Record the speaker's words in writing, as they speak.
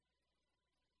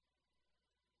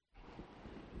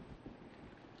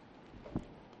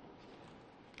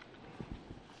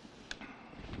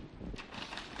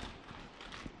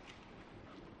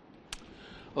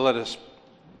Let us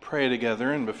pray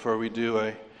together, and before we do,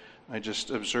 I just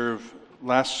observe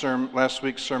last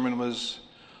week's sermon was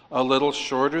a little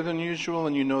shorter than usual,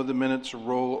 and you know the minutes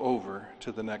roll over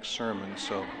to the next sermon,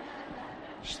 so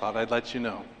just thought I'd let you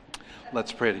know.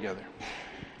 Let's pray together.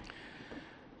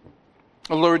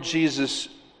 Lord Jesus,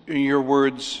 your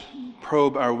words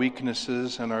probe our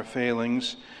weaknesses and our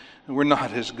failings, and we're not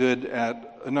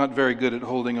very good at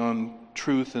holding on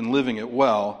truth and living it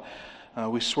well.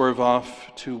 We swerve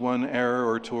off to one error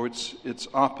or towards its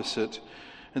opposite.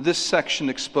 And this section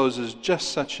exposes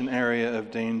just such an area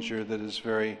of danger that is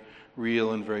very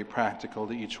real and very practical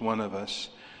to each one of us.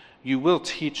 You will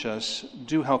teach us.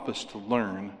 Do help us to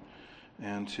learn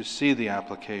and to see the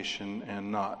application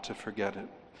and not to forget it.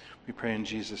 We pray in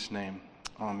Jesus' name.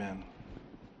 Amen.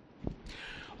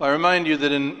 Well, I remind you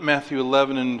that in Matthew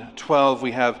 11 and 12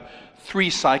 we have 3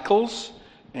 cycles.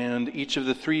 And each of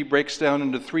the 3 breaks down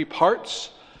into 3 parts,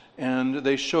 and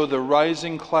they show the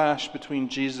rising clash between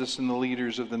Jesus and the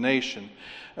leaders of the nation.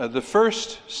 The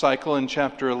first cycle in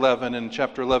chapter 11, and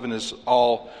chapter 11 is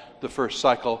all the first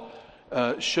cycle,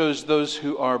 shows those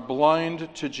who are blind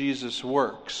to Jesus'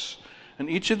 works. And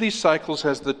each of these cycles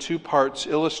has the 2 parts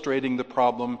illustrating the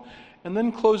problem, and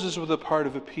then closes with a part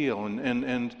of appeal.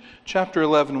 And chapter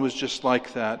 11 was just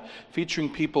like that, featuring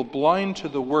people blind to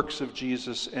the works of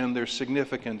Jesus and their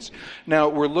significance. Now,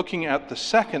 we're looking at the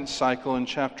second cycle in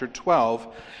chapter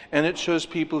 12, and it shows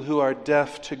people who are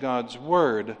deaf to God's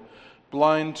word,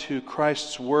 blind to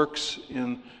Christ's works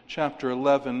in chapter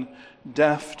 11,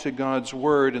 deaf to God's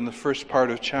word in the first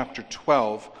part of chapter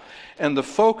 12. And the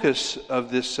focus of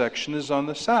this section is on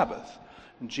the Sabbath.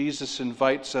 Jesus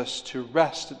invites us to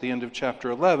rest at the end of chapter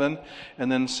 11,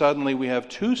 and then suddenly we have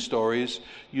 2 stories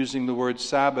using the word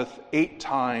Sabbath 8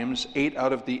 times, 8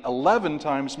 out of the 11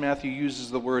 times Matthew uses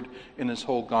the word in his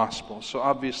whole gospel. So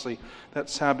obviously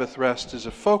that Sabbath rest is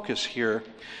a focus here.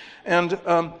 And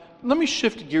let me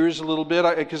shift gears a little bit,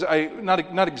 because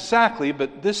not exactly,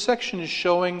 but this section is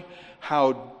showing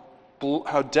how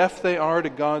deaf they are to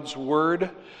God's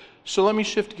word. So let me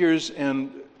shift gears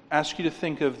and ask you to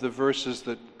think of the verses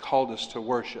that called us to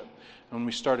worship. When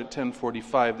we start at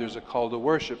 10:45, there's a call to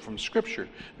worship from Scripture.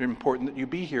 It's important that you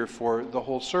be here for the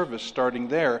whole service, starting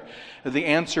there. The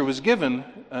answer was given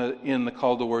in the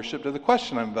call to worship to the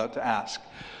question I'm about to ask.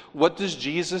 What does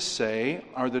Jesus say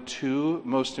are the 2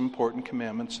 most important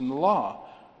commandments in the law?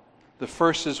 The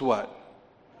first is what?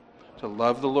 To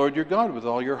love the Lord your God with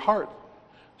all your heart,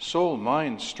 soul,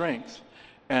 mind, strength.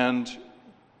 And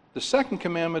the second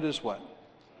commandment is what?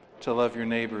 To love your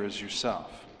neighbor as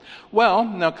yourself. Well,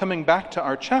 now coming back to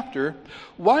our chapter,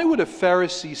 why would a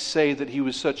Pharisee say that he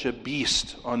was such a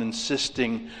beast on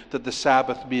insisting that the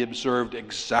Sabbath be observed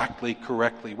exactly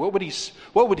correctly? What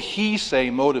would he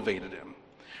say motivated him?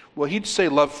 Well, he'd say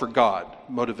love for God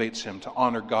motivates him to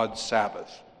honor God's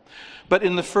Sabbath. But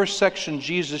in the first section,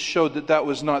 Jesus showed that that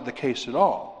was not the case at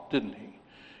all, didn't he?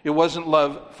 It wasn't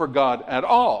love for God at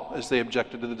all, as they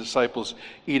objected to the disciples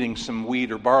eating some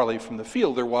wheat or barley from the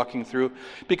field they're walking through,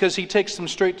 because he takes them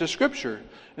straight to Scripture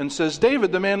and says,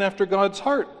 David, the man after God's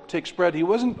heart, takes bread he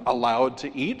wasn't allowed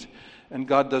to eat, and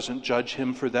God doesn't judge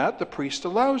him for that. The priest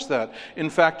allows that.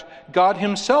 In fact, God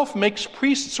himself makes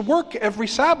priests work every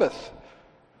Sabbath.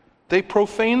 They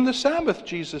profane the Sabbath,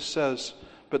 Jesus says,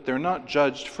 but they're not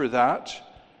judged for that.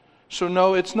 So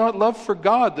no, it's not love for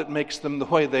God that makes them the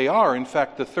way they are. In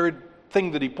fact, the third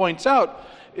thing that he points out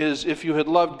is if you had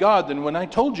loved God, then when I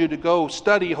told you to go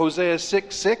study Hosea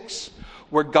 6:6,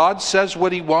 where God says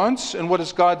what he wants, and what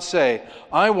does God say?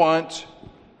 I want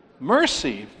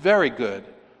mercy, very good,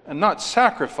 and not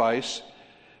sacrifice,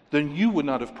 then you would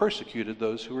not have persecuted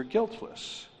those who were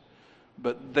guiltless.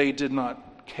 But they did not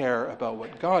care about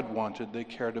what God wanted. They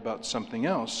cared about something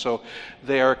else. So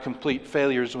they are complete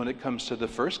failures when it comes to the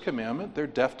first commandment. They're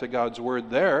deaf to God's word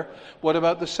there. What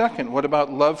about the second? What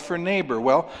about love for neighbor?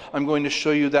 Well, I'm going to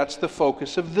show you that's the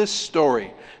focus of this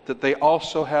story, that they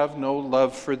also have no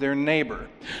love for their neighbor.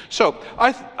 So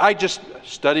I just,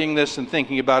 studying this and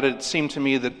thinking about it, it seemed to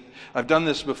me that I've done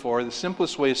this before. The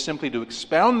simplest way is simply to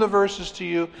expound the verses to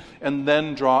you and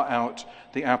then draw out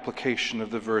the application of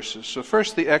the verses. So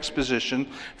first, the exposition.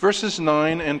 Verses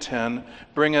 9 and 10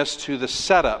 bring us to the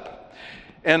setup.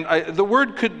 And the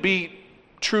word could be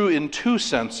true in 2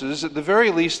 senses. At the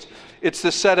very least, it's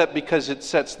the setup because it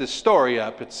sets this story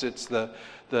up. It's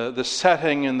the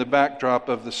setting and the backdrop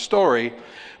of the story.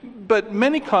 But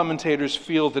many commentators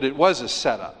feel that it was a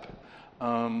setup.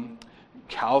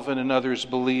 Calvin and others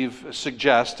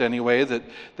suggest anyway, that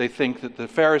they think that the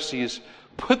Pharisees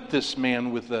put this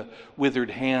man with the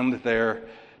withered hand there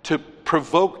to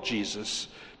provoke Jesus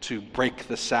to break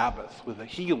the Sabbath with a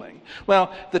healing.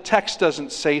 Well, the text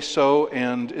doesn't say so,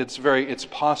 and it's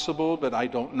possible, but I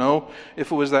don't know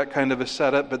if it was that kind of a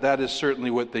setup, but that is certainly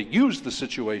what they used the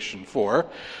situation for.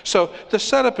 So the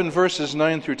setup in verses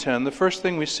 9 through 10, the first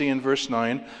thing we see in verse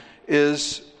 9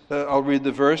 is, I'll read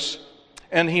the verse,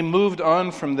 "And he moved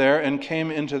on from there and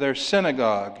came into their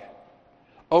synagogue."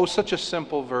 Oh, such a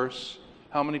simple verse.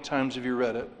 How many times have you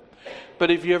read it? But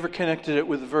have you ever connected it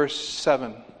with verse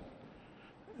 7?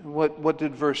 What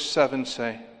did verse 7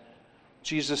 say?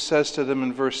 Jesus says to them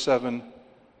in verse 7,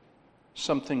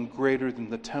 "Something greater than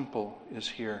the temple is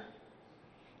here."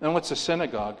 And what's a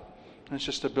synagogue? It's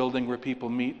just a building where people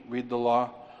meet, read the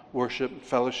law, worship,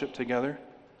 fellowship together.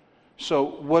 So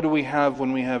what do we have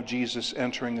when we have Jesus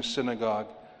entering a synagogue?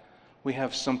 We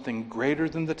have something greater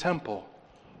than the temple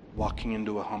walking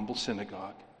into a humble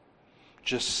synagogue.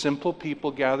 Just simple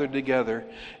people gathered together,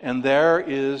 and there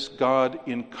is God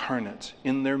incarnate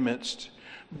in their midst,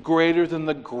 greater than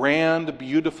the grand,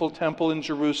 beautiful temple in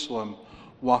Jerusalem,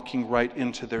 walking right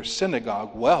into their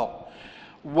synagogue. Well,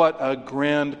 what a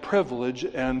grand privilege,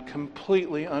 and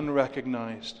completely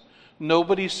unrecognized.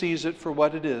 Nobody sees it for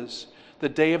what it is, the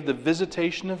day of the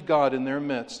visitation of God in their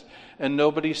midst, and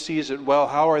nobody sees it, well,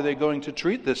 how are they going to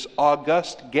treat this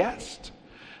august guest?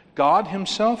 God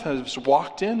himself has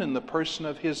walked in the person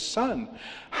of his Son.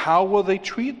 How will they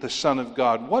treat the Son of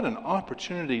God? What an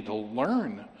opportunity to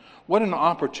learn. What an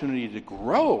opportunity to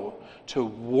grow, to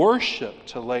worship,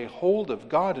 to lay hold of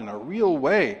God in a real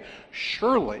way.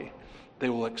 Surely they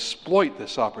will exploit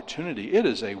this opportunity. It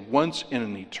is a once in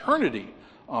an eternity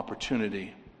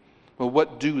opportunity. Well,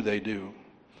 what do they do?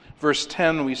 Verse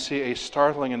 10, we see a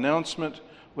startling announcement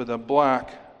with a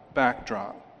black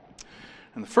backdrop.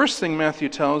 And the first thing Matthew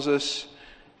tells us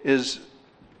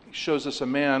shows us a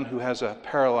man who has a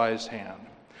paralyzed hand.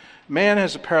 Man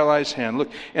has a paralyzed hand. Look,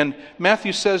 and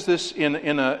Matthew says this in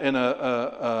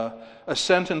a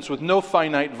sentence with no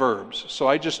finite verbs. So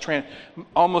I just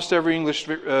almost every English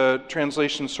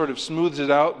translation sort of smooths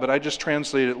it out, but I just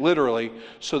translate it literally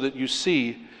so that you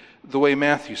see the way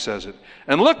Matthew says it.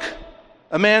 "And look,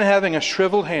 a man having a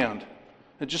shriveled hand."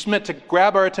 It just meant to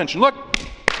grab our attention. Look!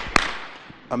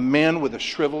 A man with a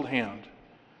shriveled hand.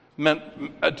 Meant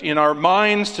in our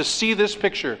minds to see this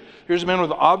picture. Here's a man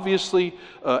with obviously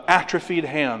atrophied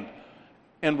hand.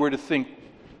 And we're to think,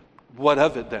 what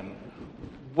of it then?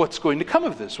 What's going to come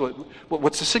of this?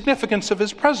 What's the significance of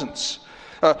his presence?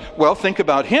 Well, think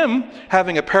about him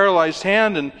having a paralyzed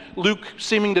hand, and Luke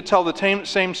seeming to tell the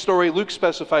same story. Luke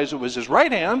specifies it was his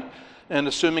right hand, and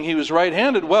assuming he was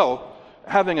right-handed, well,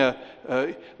 having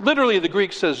literally the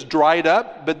Greek says dried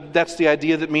up, but that's the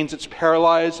idea that means it's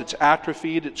paralyzed, it's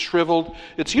atrophied, it's shriveled,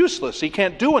 it's useless. He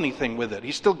can't do anything with it.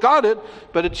 He's still got it,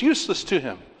 but it's useless to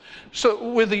him.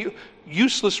 So with a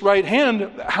useless right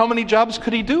hand, how many jobs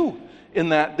could he do in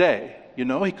that day? You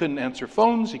know, he couldn't answer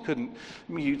phones. He couldn't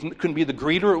be the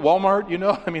greeter at Walmart. You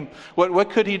know, I mean, what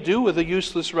could he do with a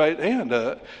useless right hand?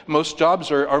 Most jobs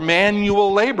are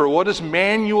manual labor. What does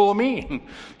manual mean?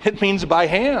 It means by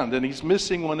hand, and he's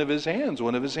missing one of his hands.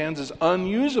 One of his hands is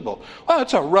unusable. Well,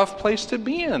 it's a rough place to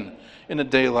be in a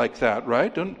day like that,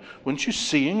 right? Wouldn't you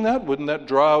seeing that? Wouldn't that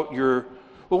draw out your...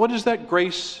 Well, what is that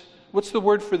grace? What's the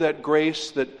word for that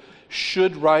grace that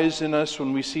should rise in us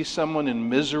when we see someone in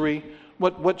misery?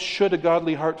 What should a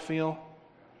godly heart feel?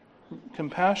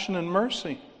 Compassion and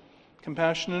mercy.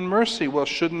 Compassion and mercy. Well,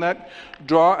 shouldn't that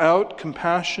draw out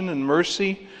compassion and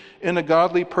mercy in a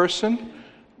godly person?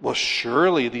 Well,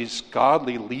 surely these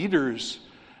godly leaders,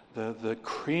 the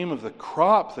cream of the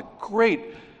crop, the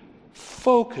great,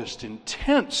 focused,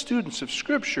 intense students of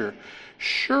Scripture,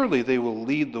 surely they will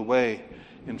lead the way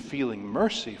in feeling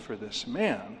mercy for this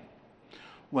man.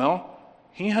 Well,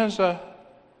 he has a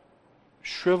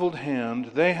shriveled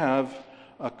hand. They have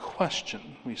a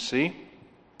question, we see.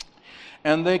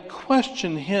 And they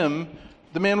question him,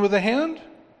 the man with the hand?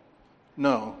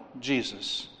 No,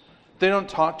 Jesus. They don't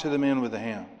talk to the man with the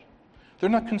hand.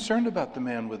 They're not concerned about the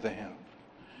man with the hand.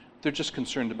 They're just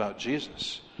concerned about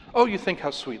Jesus. Oh, you think how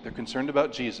sweet. They're concerned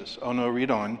about Jesus. Oh no, read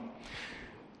on.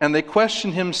 And they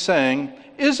question him, saying,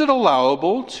 "Is it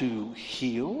allowable to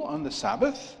heal on the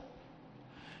Sabbath?"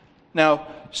 Now,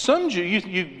 some Jews,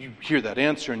 you hear that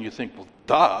answer and you think, well,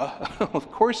 duh,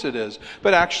 of course it is.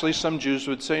 But actually, some Jews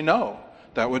would say, no,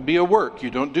 that would be a work. You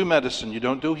don't do medicine, you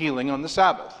don't do healing on the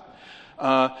Sabbath.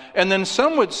 And then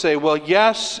some would say, well,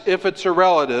 yes, if it's a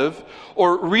relative,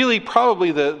 or really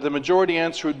probably the majority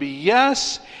answer would be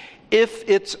yes, if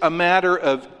it's a matter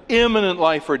of imminent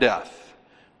life or death.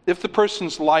 If the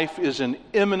person's life is in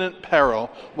imminent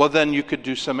peril, well, then you could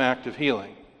do some act of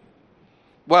healing.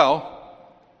 Well,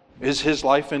 is his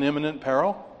life in imminent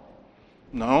peril?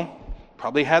 No,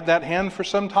 probably had that hand for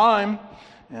some time,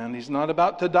 and he's not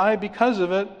about to die because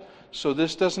of it. So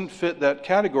this doesn't fit that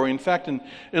category. In fact, in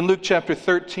Luke chapter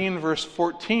 13, verse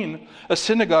 14, a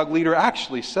synagogue leader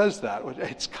actually says that.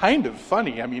 It's kind of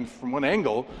funny, from one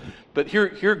angle, but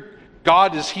here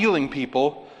God is healing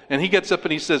people, and he gets up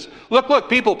and he says, look,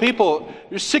 people,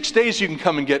 there's 6 days you can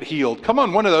come and get healed. Come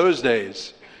on one of those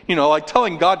days. Like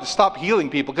telling God to stop healing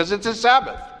people because it's a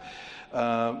Sabbath.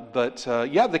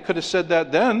 They could have said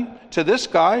that then to this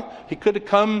guy. He could have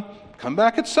come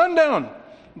back at sundown,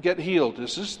 get healed.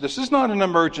 This is not an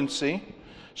emergency.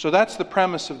 So that's the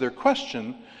premise of their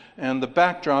question and the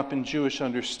backdrop in Jewish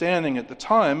understanding at the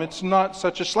time. It's not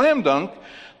such a slam dunk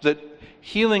that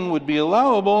healing would be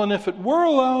allowable, and if it were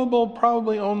allowable,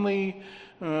 probably only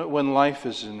when life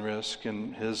is in risk,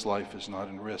 and his life is not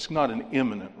in risk, not an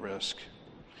imminent risk.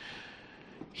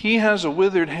 He has a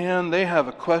withered hand. They have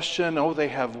a question. Oh, they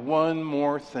have one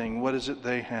more thing. What is it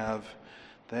they have?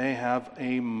 They have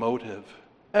a motive.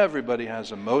 Everybody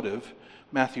has a motive.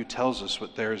 Matthew tells us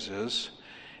what theirs is.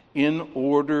 In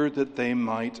order that they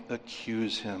might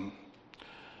accuse him.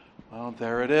 Well,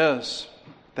 there it is.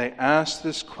 They asked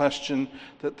this question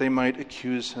that they might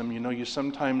accuse him. You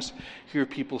sometimes hear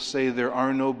people say there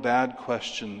are no bad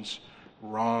questions.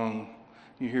 Wrong.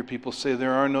 You hear people say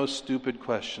there are no stupid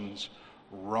questions.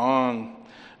 Wrong.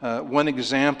 One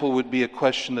example would be a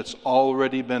question that's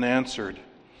already been answered.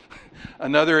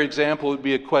 Another example would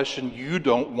be a question you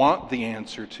don't want the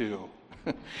answer to.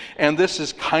 And this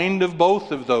is kind of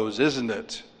both of those, isn't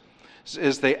it?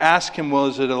 As they ask him, well,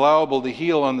 is it allowable to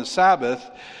heal on the Sabbath?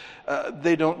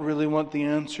 They don't really want the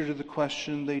answer to the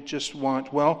question. They just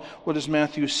want, what does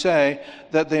Matthew say?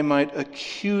 That they might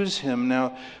accuse him.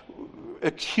 Now,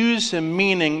 accuse him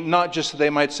meaning not just that they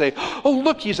might say, oh,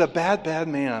 look, he's a bad, bad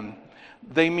man.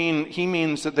 He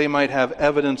means that they might have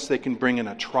evidence they can bring in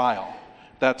a trial.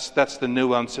 That's the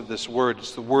nuance of this word.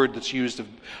 It's the word that's used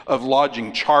of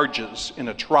lodging charges in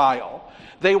a trial.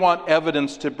 They want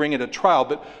evidence to bring in a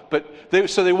trial,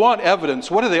 so they want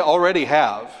evidence. What do they already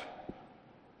have?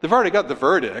 They've already got the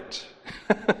verdict.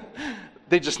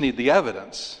 They just need the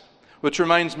evidence. Which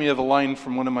reminds me of a line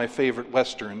from one of my favorite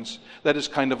Westerns. That is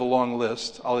kind of a long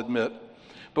list, I'll admit.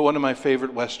 But one of my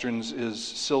favorite Westerns is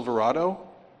Silverado.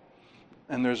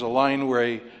 And there's a line where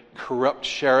a corrupt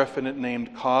sheriff in it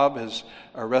named Cobb has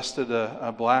arrested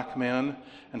a black man.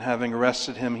 And having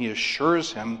arrested him, he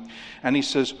assures him. And he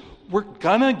says, we're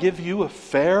gonna give you a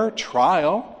fair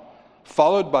trial,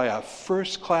 followed by a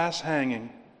first-class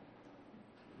hanging.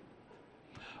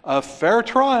 A fair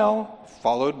trial,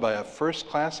 followed by a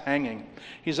first-class hanging.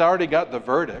 He's already got the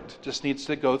verdict, just needs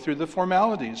to go through the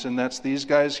formalities, and that's these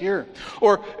guys here.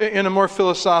 Or in a more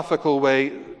philosophical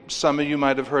way, some of you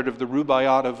might have heard of the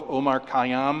Rubaiyat of Omar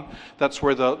Khayyam. That's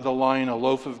where the line, a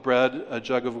loaf of bread, a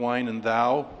jug of wine, and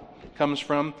thou comes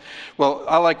from. Well,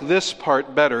 I like this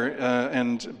part better,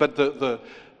 but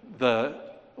the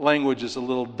language is a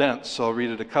little dense, so I'll read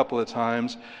it a couple of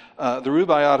times. The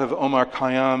Rubaiyat of Omar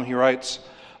Khayyam, he writes,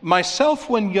 myself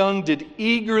when young did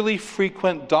eagerly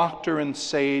frequent doctor and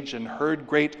sage and heard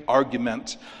great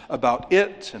argument about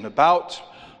it and about,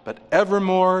 but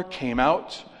evermore came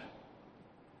out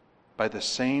by the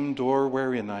same door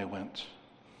wherein I went.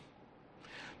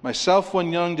 Myself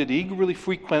when young did eagerly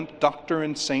frequent doctor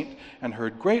and saint and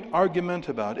heard great argument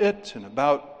about it and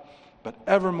about, but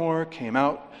evermore came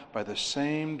out by the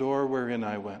same door wherein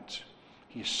I went.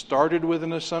 He started with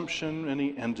an assumption and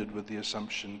he ended with the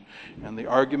assumption. And the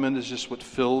argument is just what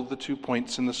filled the 2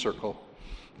 points in the circle.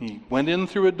 He went in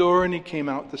through a door and he came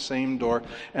out the same door.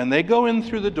 And they go in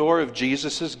through the door of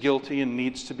Jesus is guilty and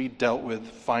needs to be dealt with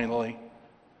finally.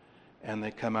 And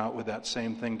they come out with that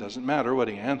same thing. Doesn't matter what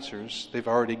he answers. They've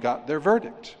already got their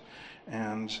verdict.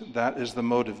 And that is the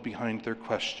motive behind their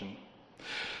question.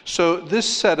 So this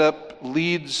setup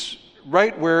leads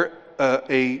right where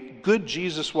a good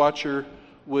Jesus watcher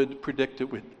would predict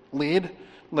it would lead.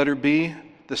 Letter B,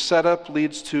 the setup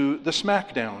leads to the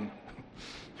smackdown.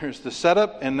 Here's the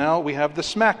setup, and now we have the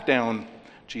smackdown.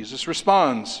 Jesus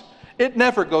responds. It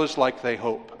never goes like they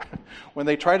hope. When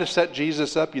they try to set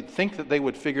Jesus up, you'd think that they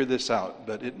would figure this out,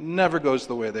 but it never goes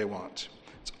the way they want.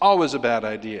 It's always a bad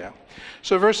idea.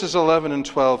 So verses 11 and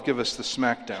 12 give us the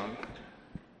smackdown.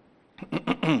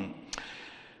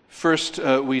 First,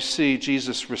 we see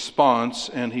Jesus' response,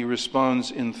 and he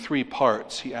responds in 3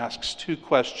 parts. He asks 2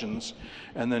 questions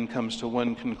and then comes to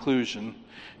one conclusion.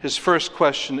 His first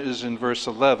question is in verse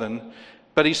 11.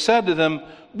 But he said to them,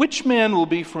 which man will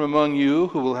be from among you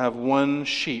who will have 1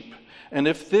 sheep? And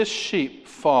if this sheep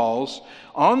falls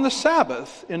on the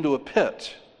Sabbath into a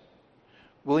pit,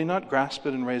 will he not grasp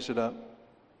it and raise it up?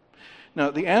 Now,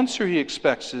 the answer he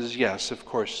expects is yes, of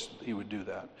course he would do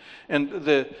that. And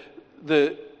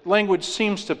the language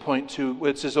seems to point to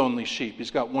it's his only sheep.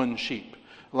 He's got one sheep.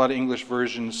 A lot of English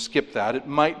versions skip that. It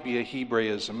might be a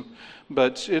Hebraism,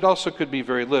 but it also could be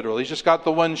very literal. He's just got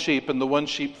the one sheep, and the one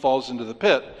sheep falls into the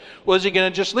pit. Well, is he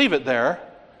going to just leave it there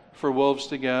for wolves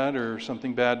to get or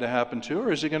something bad to happen to,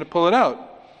 or is he going to pull it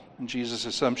out? And Jesus'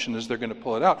 assumption is they're going to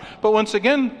pull it out. But once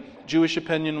again, Jewish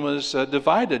opinion was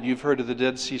divided. You've heard of the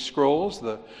Dead Sea Scrolls,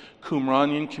 the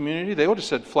Qumranian community. They would have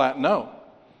said flat no.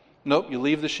 Nope, you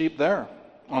leave the sheep there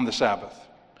on the Sabbath.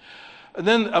 And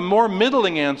then a more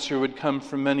middling answer would come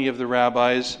from many of the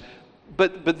rabbis,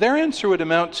 but their answer would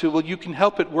amount to, well, you can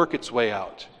help it work its way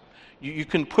out. You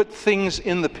can put things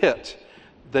in the pit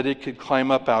that it could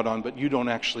climb up out on, but you don't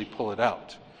actually pull it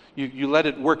out. You let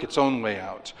it work its own way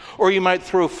out. Or you might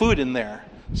throw food in there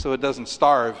so it doesn't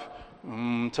starve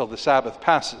until the Sabbath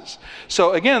passes.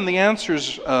 So again, the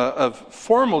answers of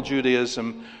formal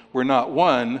Judaism were not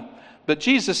one, but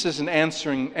Jesus isn't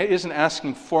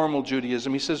asking formal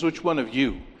Judaism. He says, which one of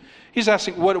you? He's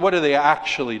asking, what do they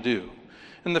actually do?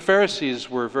 And the Pharisees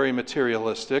were very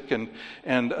materialistic, and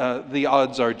the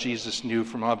odds are Jesus knew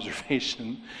from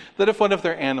observation that if one of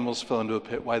their animals fell into a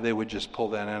pit, why, they would just pull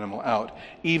that animal out,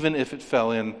 even if it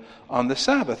fell in on the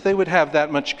Sabbath. They would have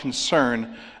that much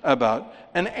concern about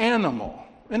an animal,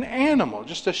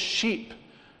 just a sheep,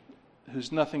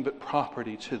 who's nothing but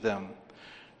property to them.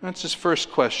 That's his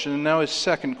first question. And now his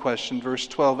second question, verse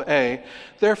 12a.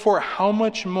 Therefore, how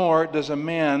much more does a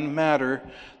man matter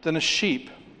than a sheep?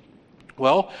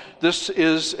 Well, this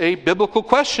is a biblical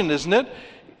question, isn't it?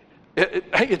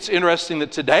 It's interesting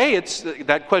that today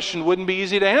that question wouldn't be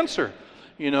easy to answer.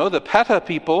 You know, the PETA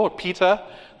people, or PETA,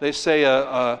 they say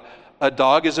a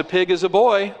dog is a pig is a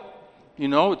boy. You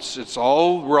know,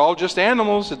 we're all just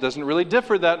animals. It doesn't really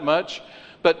differ that much.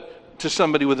 But to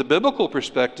somebody with a biblical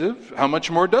perspective, how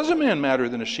much more does a man matter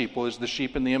than a sheep? Well, is the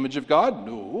sheep in the image of God?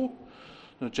 No.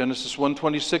 Genesis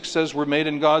 1:26 says we're made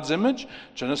in God's image.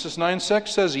 Genesis 9:6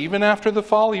 says even after the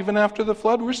fall, even after the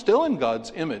flood, we're still in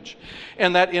God's image.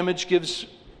 And that image gives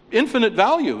infinite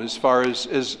value as far as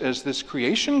this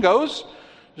creation goes,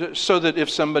 so that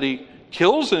if somebody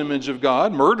kills an image of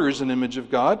God, murders an image of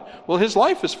God, well, his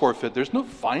life is forfeit. There's no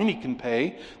fine he can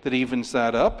pay that evens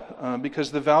that up,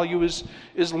 because the value is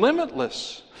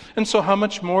limitless. And so how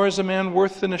much more is a man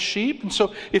worth than a sheep? And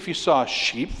so if you saw a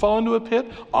sheep fall into a pit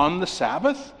on the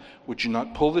Sabbath, would you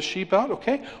not pull the sheep out?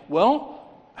 Okay,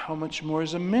 well, how much more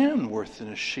is a man worth than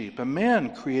a sheep? A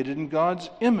man created in God's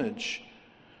image.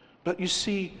 But you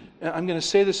see, I'm going to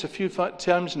say this a few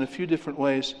times in a few different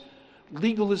ways.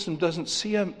 Legalism doesn't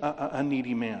see a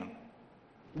needy man.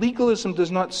 Legalism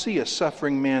does not see a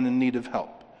suffering man in need of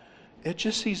help. It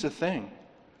just sees a thing.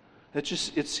 It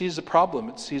sees a problem.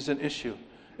 It sees an issue.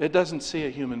 It doesn't see a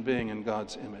human being in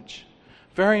God's image.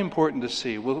 Very important to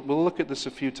see. We'll look at this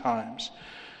a few times.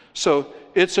 So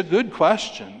it's a good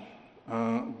question,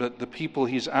 but the people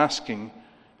he's asking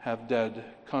have dead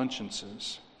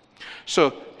consciences.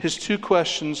 So his two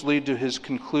questions lead to his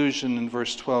conclusion in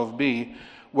verse 12b.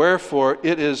 Wherefore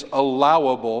it is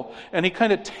allowable, and he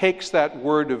kind of takes that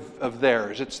word of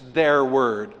theirs. It's their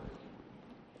word.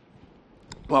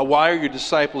 Well, why are your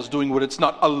disciples doing what it's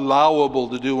not allowable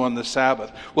to do on the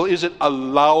Sabbath? Well, is it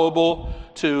allowable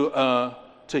to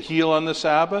heal on the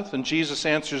Sabbath? And Jesus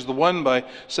answers the one by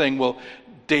saying, well,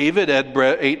 David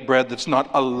ate bread that's not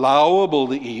allowable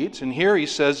to eat. And here he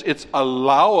says it's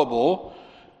allowable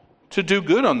to do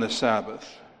good on the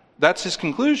Sabbath. That's his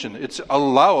conclusion. It's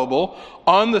allowable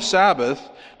on the Sabbath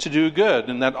to do good.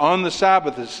 And that on the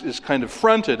Sabbath is kind of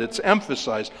fronted. It's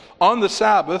emphasized. On the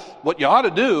Sabbath, what you ought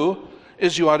to do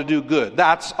is you ought to do good.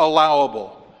 That's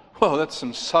allowable. Whoa, that's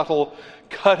some subtle,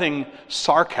 cutting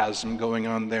sarcasm going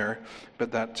on there.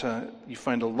 But that you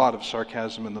find a lot of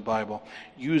sarcasm in the Bible.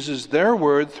 Uses their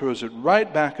word, throws it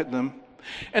right back at them.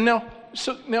 And now,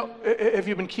 have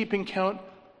you been keeping count?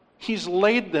 He's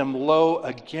laid them low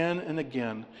again and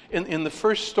again. In the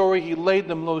first story, he laid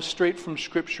them low straight from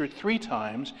Scripture 3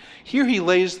 times. Here he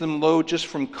lays them low just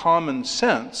from common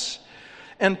sense.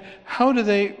 And how do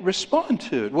they respond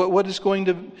to it? What is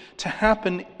going to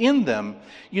happen in them?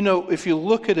 You know, if you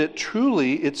look at it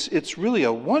truly, it's really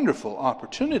a wonderful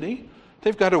opportunity.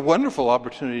 They've got a wonderful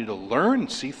opportunity to learn,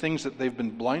 see things that they've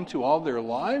been blind to all their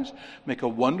lives, make a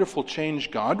wonderful change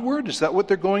Godward. Is that what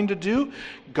they're going to do?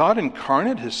 God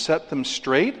incarnate has set them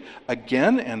straight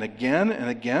again and again and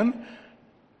again.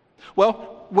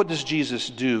 Well, what does Jesus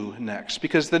do next?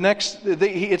 Because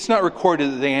it's not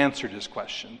recorded that they answered his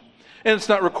question. And it's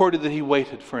not recorded that he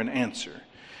waited for an answer.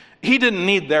 He didn't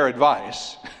need their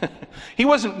advice. He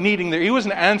wasn't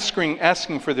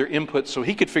asking for their input so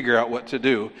he could figure out what to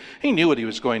do. He knew what he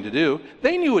was going to do.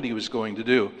 They knew what he was going to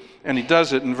do. And he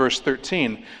does it in verse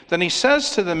 13. Then he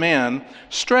says to the man,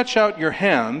 "Stretch out your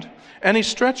hand." And he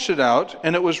stretched it out,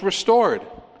 and it was restored,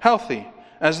 healthy,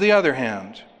 as the other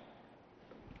hand.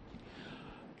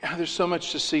 Yeah, there's so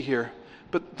much to see here.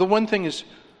 But the one thing is,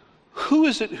 who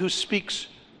is it who speaks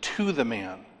to the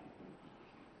man?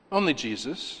 Only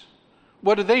Jesus.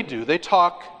 What do? They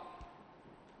talk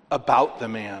about the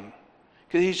man.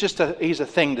 Because he's a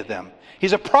thing to them.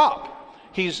 He's a prop.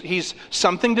 He's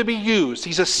something to be used.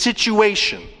 He's a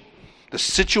situation. The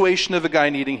situation of a guy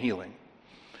needing healing.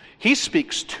 He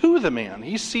speaks to the man.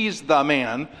 He sees the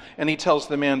man, and he tells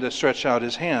the man to stretch out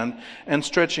his hand. And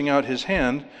stretching out his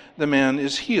hand, the man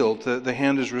is healed. The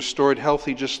hand is restored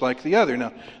healthy just like the other.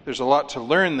 Now, there's a lot to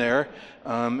learn there,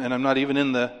 and I'm not even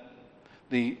in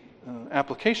the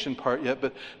application part yet,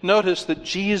 but notice that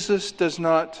Jesus does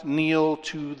not kneel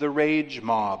to the rage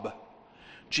mob.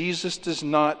 Jesus does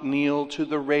not kneel to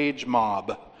the rage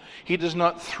mob. He does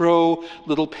not throw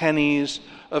little pennies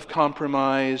of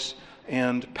compromise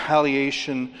and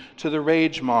palliation to the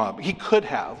rage mob. He could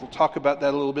have. We'll talk about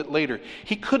that a little bit later.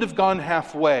 He could have gone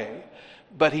halfway,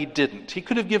 but he didn't. He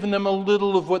could have given them a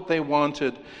little of what they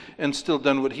wanted and still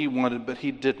done what he wanted, but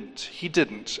he didn't. He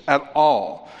didn't at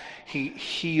all. He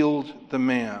healed the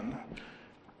man.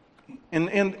 And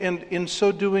in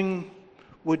so doing,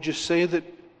 would you say that,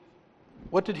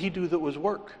 what did he do that was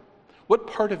work? What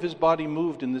part of his body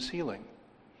moved in this healing?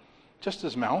 Just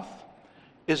his mouth?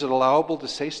 Is it allowable to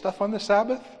say stuff on the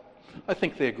Sabbath? I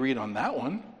think they agreed on that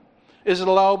one. Is it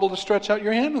allowable to stretch out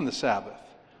your hand on the Sabbath?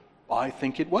 Well, I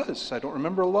think it was. I don't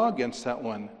remember a law against that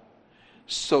one.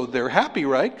 So they're happy,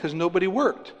 right? Because nobody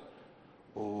worked.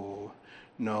 Oh,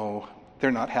 no,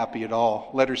 they're not happy at all.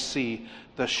 Letter C,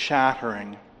 the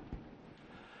shattering.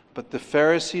 But the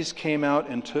Pharisees came out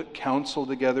and took counsel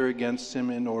together against him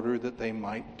in order that they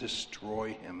might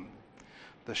destroy him.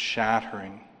 The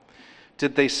shattering.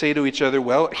 Did they say to each other,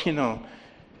 well,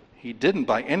 he didn't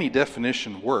by any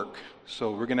definition work,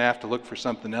 so we're going to have to look for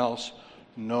something else?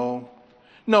 No,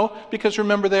 because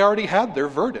remember, they already had their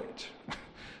verdict.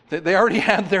 They already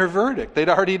had their verdict. They'd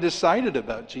already decided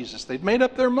about Jesus. They'd made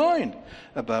up their mind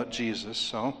about Jesus.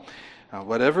 So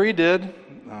whatever he did,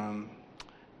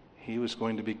 he was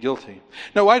going to be guilty.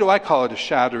 Now, why do I call it a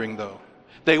shattering, though?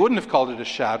 They wouldn't have called it a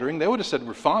shattering. They would have said,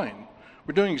 we're fine.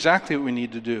 We're doing exactly what we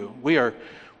need to do. We are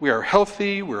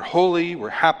healthy, we're holy, we're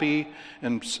happy,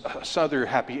 and other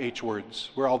happy H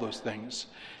words. We're all those things.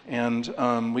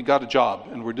 And we got a job,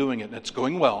 and we're doing it, and it's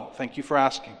going well. Thank you for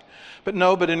asking. But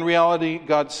in reality,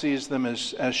 God sees them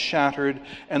as shattered,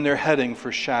 and they're heading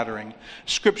for shattering.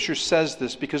 Scripture says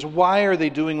this, because why are they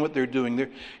doing what they're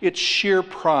doing? It's sheer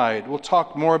pride. We'll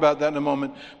talk more about that in a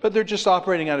moment, but they're just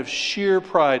operating out of sheer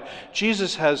pride.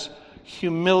 Jesus has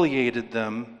humiliated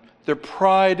them. Their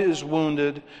pride is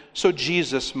wounded, so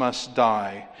Jesus must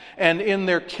die. And in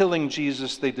their killing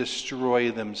Jesus, they destroy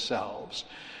themselves.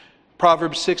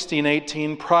 Proverbs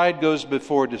 16:18, pride goes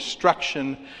before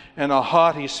destruction, and a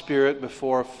haughty spirit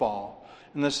before a fall.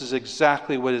 And this is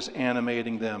exactly what is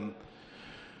animating them.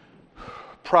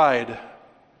 Pride.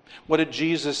 What did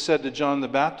Jesus said to John the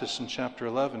Baptist in chapter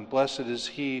 11? Blessed is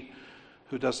he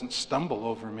who doesn't stumble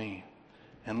over me.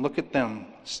 And look at them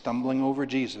stumbling over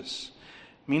Jesus.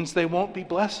 Means they won't be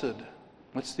blessed.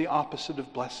 What's the opposite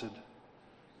of blessed?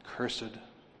 Cursed. And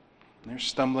they're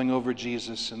stumbling over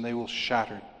Jesus, and they will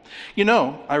shatter.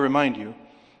 I remind you,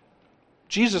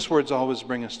 Jesus' words always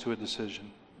bring us to a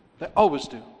decision. They always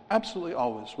do. Absolutely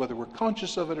always. Whether we're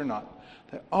conscious of it or not.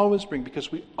 They always bring,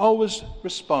 because we always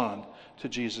respond to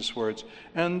Jesus' words.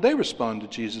 And they respond to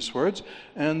Jesus' words,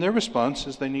 and their response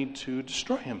is they need to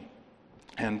destroy him.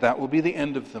 And that will be the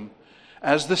end of them.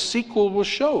 As the sequel will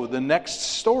show, the next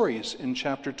stories in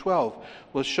chapter 12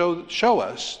 will show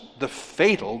us the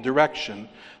fatal direction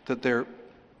that they're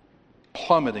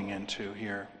plummeting into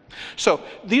here. So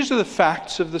these are the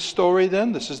facts of the story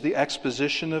then. This is the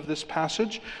exposition of this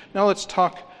passage. Now let's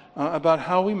talk about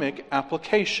how we make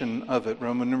application of it.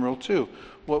 Roman numeral 2.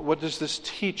 What does this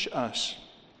teach us?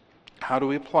 How do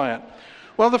we apply it?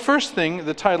 Well, the first thing,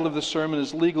 the title of the sermon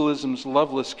is Legalism's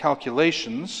Loveless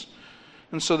Calculations.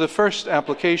 And so the first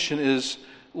application is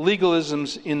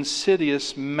legalism's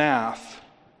insidious math.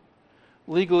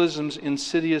 Legalism's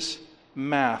insidious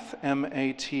math,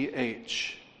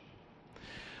 M-A-T-H.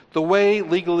 The way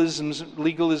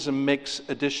legalism makes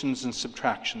additions and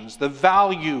subtractions. The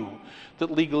value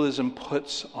that legalism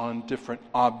puts on different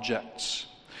objects.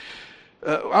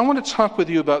 I want to talk with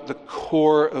you about the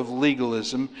core of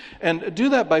legalism, and do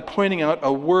that by pointing out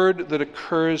a word that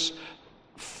occurs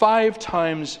 5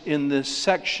 times in this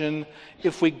section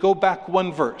if we go back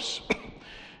one verse.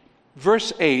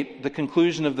 Verse 8, the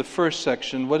conclusion of the first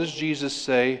section, what does Jesus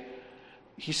say?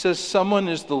 He says, someone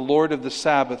is the Lord of the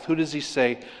Sabbath. Who does he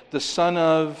say? The Son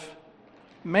of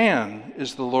Man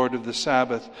is the Lord of the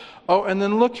Sabbath. Oh, and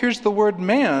then look, here's the word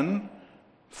man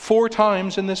 4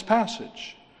 times in this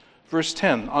passage. Verse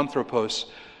 10, anthropos.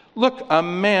 Look, a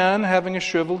man having a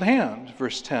shriveled hand.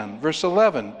 Verse 10. Verse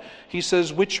 11, he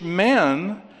says, which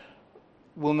man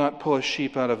will not pull a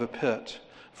sheep out of a pit?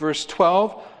 Verse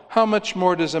 12, how much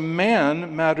more does a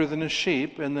man matter than a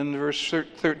sheep? And then verse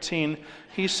 13,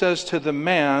 he says to the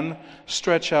man,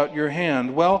 stretch out your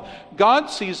hand. Well, God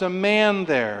sees a man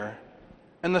there,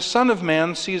 and the Son of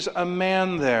Man sees a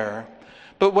man there.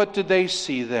 But what did they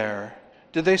see there?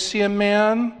 Did they see a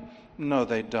man? No,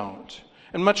 they don't.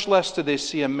 And much less did they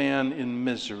see a man in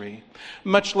misery.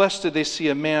 Much less did they see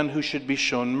a man who should be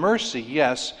shown mercy,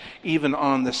 yes, even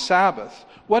on the Sabbath.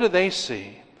 What do they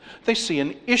see? They see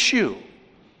an issue.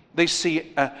 They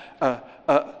see an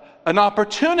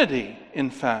opportunity, in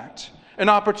fact. An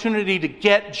opportunity to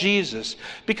get Jesus.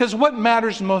 Because what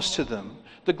matters most to them?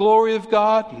 The glory of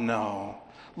God? No.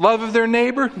 Love of their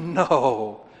neighbor?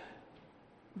 No.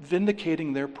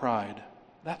 Vindicating their pride.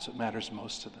 That's what matters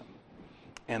most to them.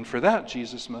 And for that,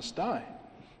 Jesus must die,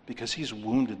 because he's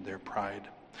wounded their pride.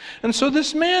 And so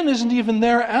this man isn't even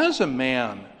there as a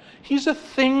man. He's a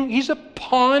thing, he's a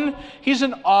pawn, he's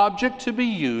an object to be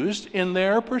used in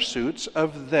their pursuits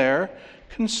of their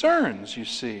concerns, you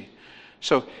see.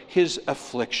 So his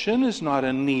affliction is not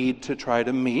a need to try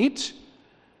to meet.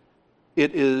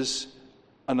 It is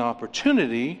an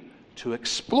opportunity to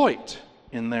exploit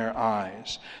in their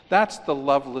eyes. That's the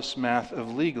loveless math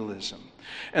of legalism.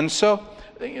 And so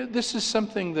this is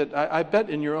something that I bet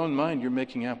in your own mind you're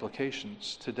making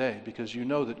applications today, because you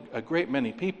know that a great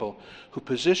many people who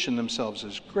position themselves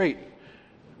as great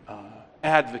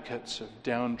advocates of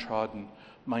downtrodden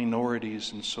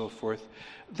minorities and so forth,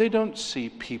 they don't see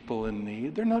people in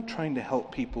need. They're not trying to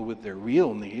help people with their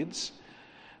real needs.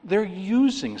 They're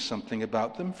using something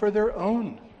about them for their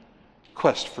own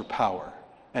quest for power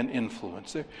and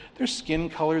influence. Their skin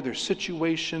color, their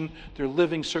situation, their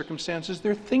living circumstances,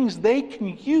 they're things they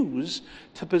can use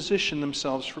to position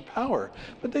themselves for power.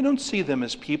 But they don't see them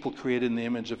as people created in the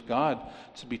image of God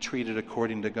to be treated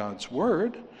according to God's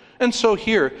word. And so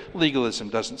here, legalism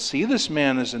doesn't see this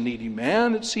man as a needy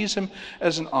man. It sees him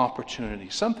as an opportunity,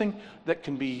 something that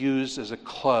can be used as a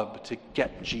club to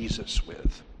get Jesus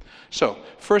with. So,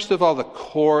 first of all, the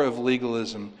core of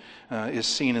legalism is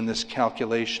seen in this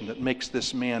calculation that makes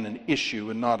this man an issue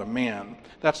and not a man.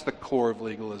 That's the core of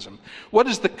legalism. What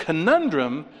is the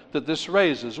conundrum that this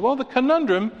raises? Well, the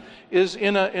conundrum is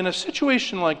in a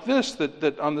situation like this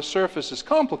that on the surface is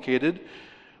complicated.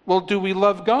 Well, do we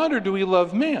love God or do we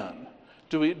love man?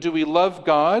 Do we love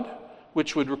God,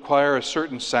 which would require a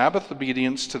certain Sabbath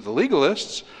obedience to the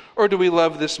legalists, or do we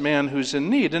love this man who's in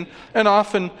need? And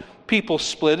often people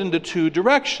split into 2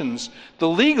 directions. The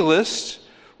legalists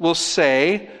will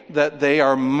say that they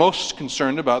are most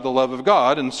concerned about the love of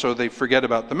God, and so they forget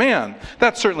about the man.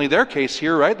 That's certainly their case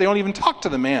here, right? They don't even talk to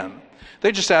the man.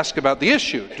 They just ask about the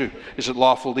issue. Is it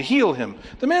lawful to heal him?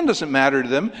 The man doesn't matter to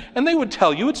them, and they would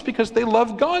tell you it's because they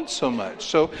love God so much.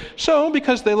 So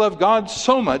because they love God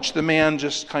so much, the man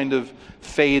just kind of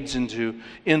fades into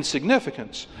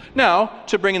insignificance. Now,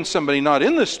 to bring in somebody not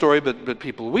in this story, but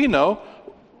people we know,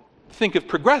 think of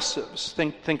progressives.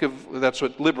 Think of, that's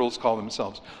what liberals call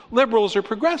themselves. Liberals are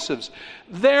progressives.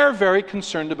 They're very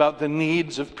concerned about the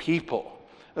needs of people,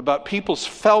 about people's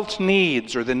felt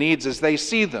needs, or the needs as they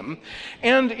see them.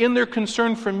 And in their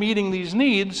concern for meeting these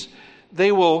needs,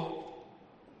 they will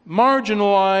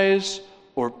marginalize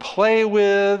or play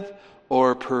with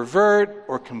or pervert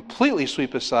or completely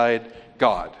sweep aside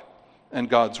God and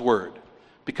God's word,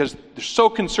 because they're so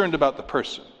concerned about the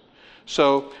person.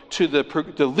 So to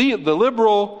the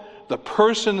liberal, the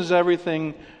person is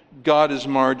everything, God is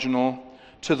marginal.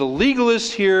 To the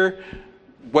legalist here,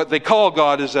 what they call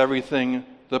God is everything,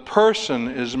 the person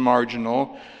is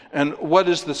marginal. And what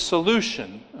is the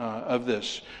solution of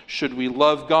this? Should we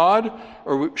love God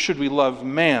or should we love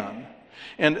man?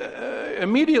 And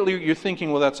immediately you're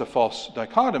thinking, well, that's a false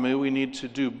dichotomy. We need to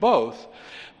do both.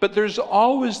 But there's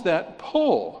always that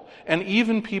pull. And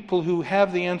even people who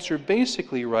have the answer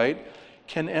basically right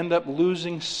can end up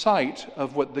losing sight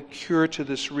of what the cure to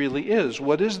this really is.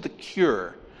 What is the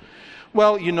cure?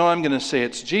 Well, I'm going to say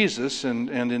it's Jesus, and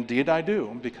indeed I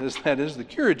do, because that is the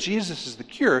cure. Jesus is the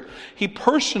cure. He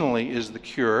personally is the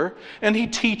cure, and he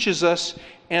teaches us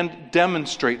and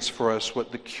demonstrates for us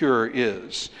what the cure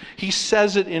is. He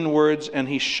says it in words, and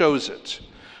he shows it.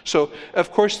 So,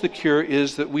 of course, the cure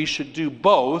is that we should do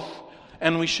both,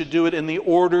 and we should do it in the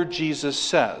order Jesus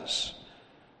says.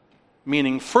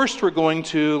 Meaning, first we're going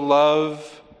to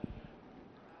love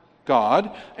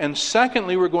God, and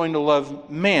secondly, we're going to love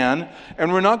man,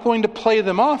 and we're not going to play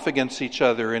them off against each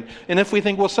other. And if we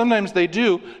think, well, sometimes they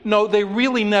do, no, they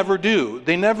really never do.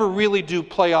 They never really do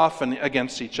play off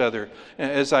against each other,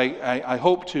 as I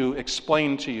hope to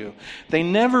explain to you. They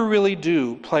never really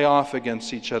do play off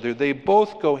against each other. They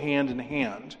both go hand in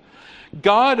hand.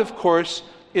 God, of course,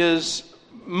 is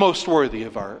most worthy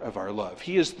of our love.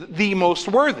 He is the most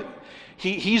worthy.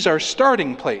 He's our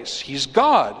starting place. He's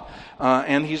God.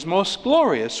 And he's most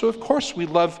glorious. So, of course, we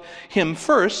love him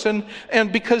first.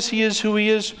 And because he is who he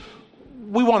is,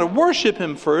 we want to worship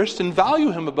him first and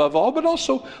value him above all. But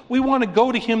also, we want to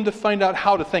go to him to find out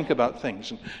how to think about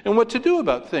things and what to do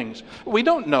about things. We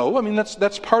don't know. I mean,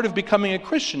 that's part of becoming a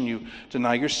Christian. You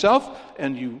deny yourself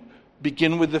and you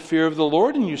begin with the fear of the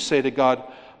Lord. And you say to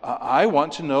God, I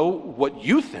want to know what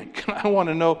you think. I want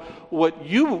to know what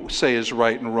you say is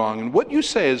right and wrong and what you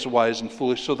say is wise and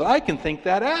foolish so that I can think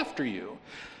that after you.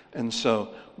 And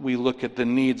so we look at the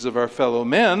needs of our fellow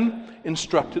men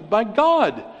instructed by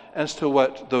God as to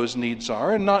what those needs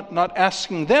are, and not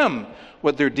asking them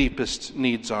what their deepest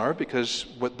needs are, because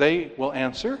what they will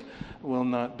answer will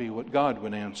not be what God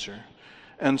would answer.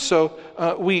 And so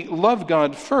we love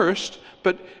God first,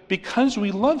 but because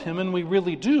we love him, and we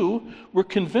really do, we're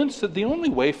convinced that the only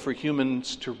way for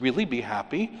humans to really be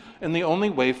happy, and the only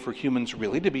way for humans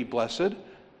really to be blessed,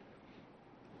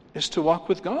 is to walk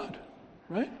with God,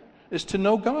 right? Is to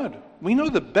know God. We know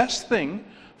the best thing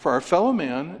for our fellow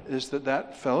man is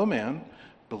that fellow man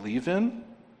believe in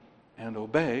and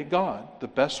obey God. The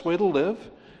best way to live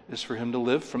is for him to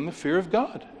live from the fear of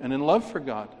God and in love for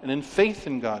God and in faith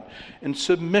in God and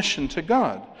submission to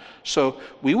God. So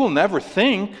we will never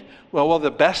think, well, the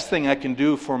best thing I can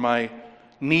do for my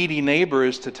needy neighbor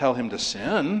is to tell him to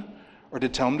sin, or to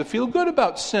tell him to feel good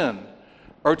about sin,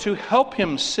 or to help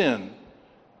him sin.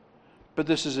 But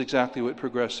this is exactly what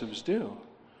progressives do.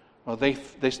 Well, they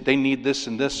need this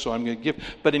and this, so I'm going to give.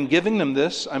 But in giving them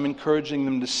this, I'm encouraging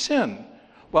them to sin.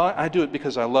 Well, I do it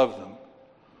because I love them.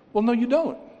 Well, no, you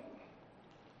don't.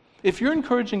 If you're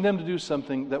encouraging them to do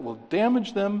something that will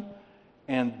damage them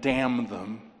and damn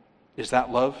them, is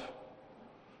that love?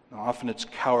 No, often it's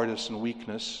cowardice and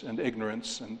weakness and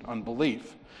ignorance and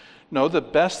unbelief. No, the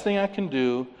best thing I can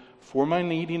do for my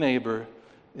needy neighbor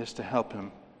is to help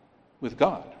him with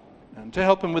God and to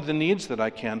help him with the needs that I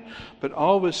can, but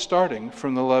always starting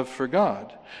from the love for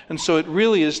God. And so it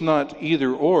really is not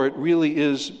either or, it really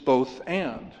is both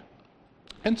and.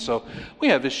 And so we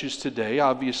have issues today,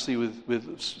 obviously,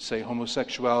 with, say,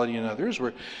 homosexuality and others,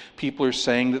 where people are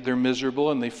saying that they're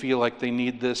miserable and they feel like they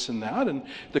need this and that. And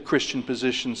the Christian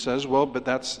position says, well, but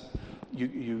that's,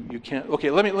 you can't. Okay,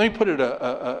 let me put it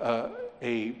a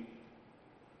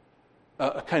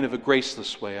kind of a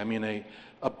graceless way. I mean,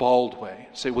 a bald way.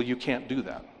 Say, well, you can't do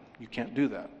that. You can't do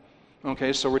that.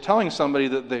 Okay, so we're telling somebody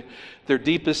that their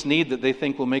deepest need that they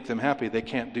think will make them happy, they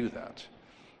can't do that.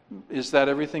 Is that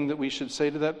everything that we should say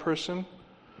to that person?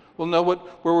 Well, no, where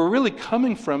we're really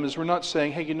coming from is we're not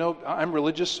saying, hey, I'm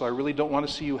religious, so I really don't want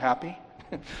to see you happy.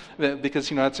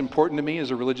 Because, it's important to me as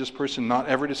a religious person not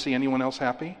ever to see anyone else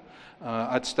happy.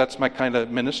 That's my kind of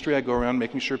ministry. I go around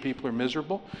making sure people are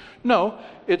miserable. No,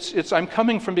 it's I'm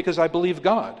coming from because I believe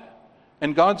God.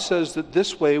 And God says that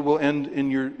this way will end in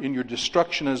your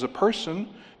destruction as a person,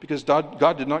 because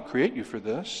God did not create you for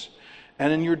this,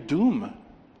 and in your doom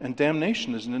and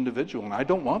damnation as an individual, and I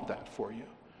don't want that for you.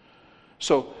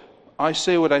 So I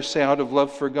say what I say out of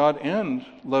love for God and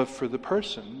love for the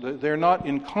person. They're not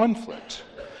in conflict.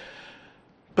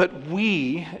 But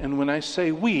we, and when I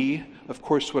say we, of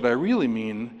course what I really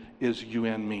mean is you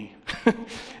and me,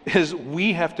 is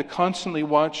we have to constantly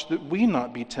watch that we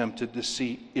not be tempted to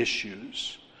see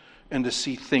issues and to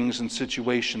see things and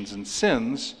situations and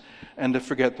sins, and to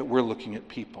forget that we're looking at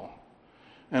people.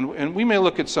 And we may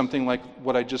look at something like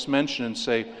what I just mentioned and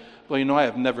say, well, I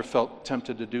have never felt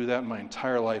tempted to do that in my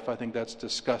entire life. I think that's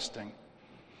disgusting.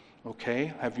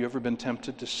 Okay, have you ever been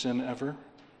tempted to sin ever?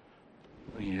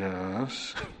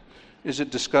 Yes. Is it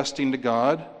disgusting to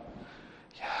God?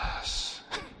 Yes.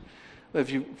 Have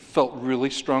you felt really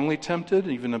strongly tempted,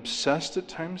 even obsessed at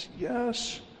times?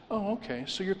 Yes. Oh, okay,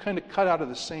 so you're kind of cut out of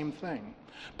the same thing.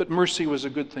 But mercy was a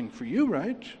good thing for you,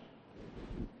 right?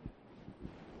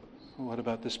 What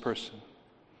about this person?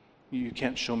 You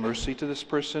can't show mercy to this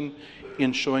person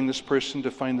in showing this person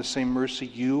to find the same mercy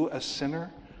you, a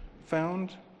sinner,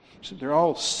 found? So they're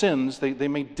all sins. They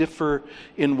may differ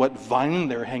in what vine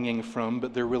they're hanging from,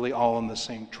 but they're really all on the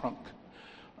same trunk.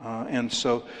 And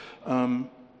so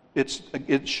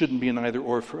it shouldn't be an either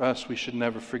or for us. We should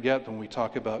never forget when we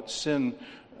talk about sin,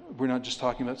 we're not just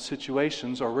talking about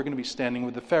situations, or we're going to be standing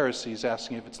with the Pharisees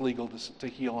asking if it's legal to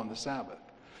heal on the Sabbath,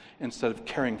 instead of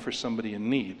caring for somebody in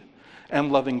need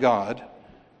and loving God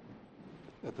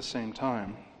at the same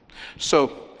time.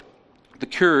 So the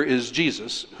cure is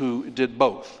Jesus, who did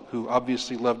both, who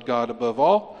obviously loved God above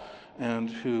all, and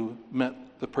who met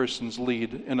the person's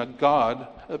need in a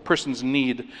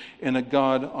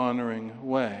God-honoring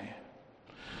way.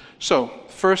 So,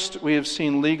 first, we have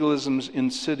seen legalism's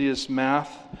insidious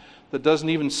math that doesn't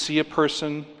even see a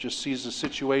person, just sees a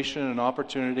situation, an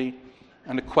opportunity,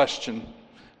 and a question.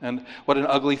 And what an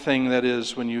ugly thing that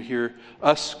is when you hear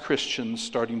us Christians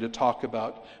starting to talk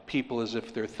about people as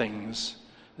if they're things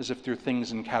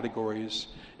in categories,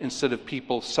 instead of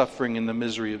people suffering in the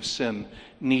misery of sin,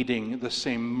 needing the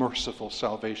same merciful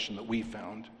salvation that we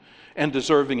found, and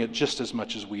deserving it just as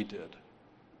much as we did.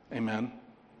 Amen?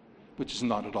 Which is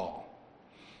not at all.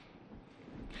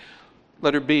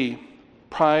 Letter B,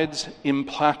 pride's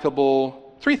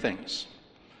implacable, three things.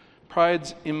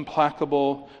 Pride's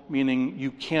implacable, meaning you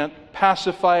can't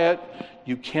pacify it,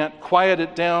 you can't quiet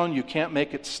it down, you can't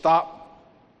make it stop.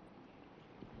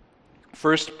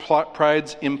 First,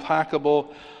 pride's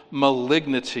implacable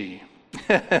malignity.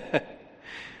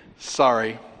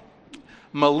 Sorry.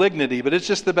 Malignity, but it's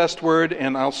just the best word,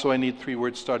 and also I need three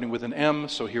words starting with an M,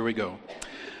 so here we go.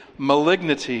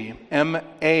 Malignity,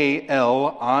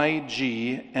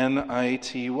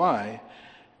 M-A-L-I-G-N-I-T-Y.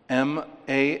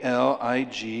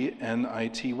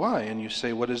 M-A-L-I-G-N-I-T-Y. And you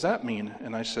say, what does that mean?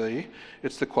 And I say,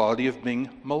 it's the quality of being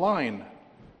malign.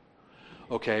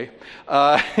 Okay,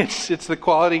 it's the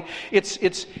quality.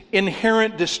 It's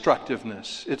inherent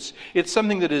destructiveness. It's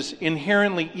something that is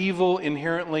inherently evil,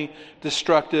 inherently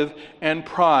destructive, and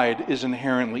pride is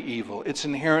inherently evil. It's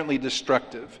inherently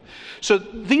destructive. So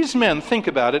these men, think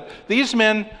about it. These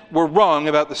men were wrong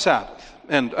about the Sabbath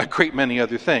and a great many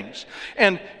other things.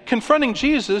 And confronting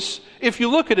Jesus, if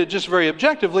you look at it just very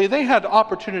objectively, they had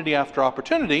opportunity after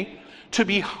opportunity to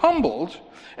be humbled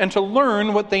and to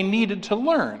learn what they needed to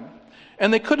learn.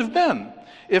 And they could have been.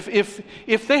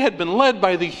 If they had been led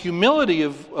by the humility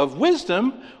of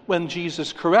wisdom when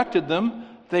Jesus corrected them,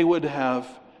 they would have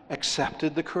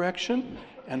accepted the correction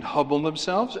and humbled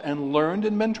themselves and learned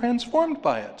and been transformed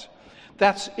by it.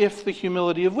 That's if the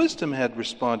humility of wisdom had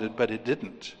responded, but it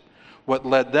didn't. What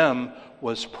led them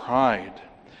was pride.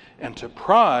 And to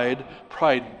pride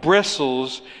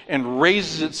bristles and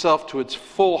raises itself to its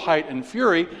full height and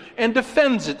fury and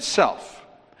defends itself.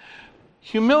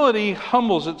 Humility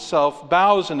humbles itself,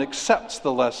 bows, and accepts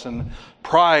the lesson.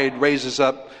 Pride raises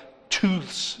up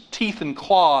teeth and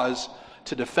claws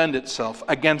to defend itself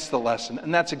against the lesson.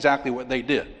 And that's exactly what they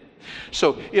did.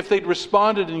 So if they'd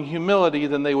responded in humility,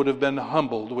 then they would have been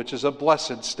humbled, which is a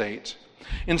blessed state.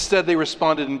 Instead, they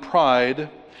responded in pride,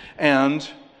 and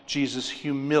Jesus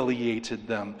humiliated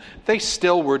them. They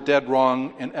still were dead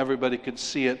wrong, and everybody could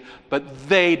see it, but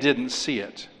they didn't see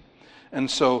it. And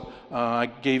so I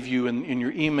gave you in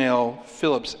your email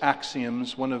Philip's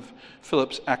axioms. One of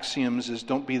Philip's axioms is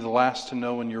don't be the last to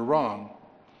know when you're wrong.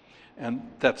 And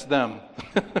that's them.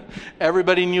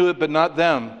 Everybody knew it, but not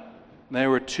them. They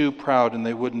were too proud and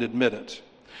they wouldn't admit it.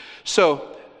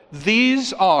 So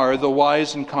these are the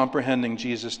wise and comprehending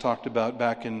Jesus talked about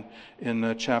back in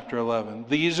chapter 11.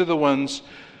 These are the ones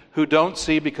who don't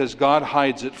see because God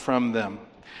hides it from them.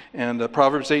 And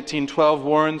Proverbs 18:12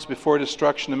 warns, before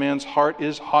destruction a man's heart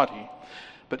is haughty,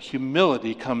 but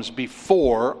humility comes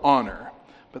before honor.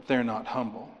 But they're not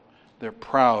humble. They're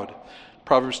proud.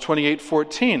 Proverbs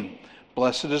 28:14,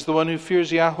 blessed is the one who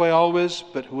fears Yahweh always,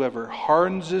 but whoever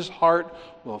hardens his heart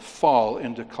will fall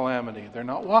into calamity. They're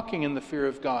not walking in the fear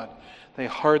of God. They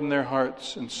harden their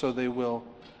hearts, and so they will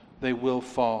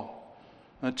fall.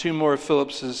 Two more of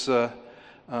Philip's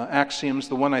axioms.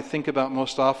 The one I think about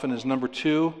most often is number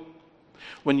 2.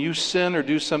 When you sin or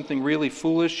do something really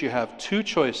foolish, you have two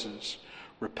choices.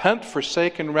 Repent,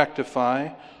 forsake, and rectify,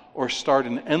 or start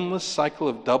an endless cycle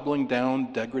of doubling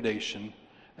down degradation.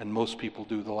 And most people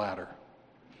do the latter.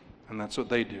 And that's what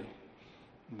they do.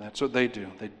 They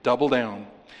double down.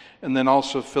 And then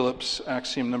also Philip's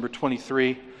axiom number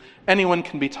 23, anyone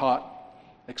can be taught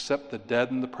except the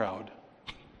dead and the proud.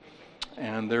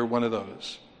 And they're one of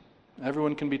those.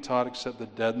 Everyone can be taught except the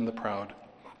dead and the proud.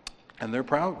 And they're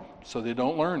proud, so they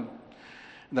don't learn.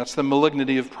 That's the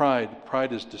malignity of pride.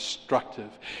 Pride is destructive.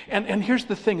 And here's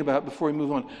the thing about it before we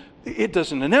move on. It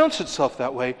doesn't announce itself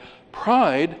that way.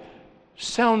 Pride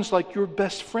sounds like your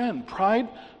best friend. Pride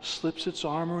slips its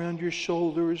arm around your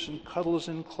shoulders and cuddles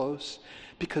in close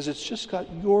because it's just got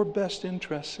your best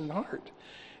interests in heart.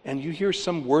 And you hear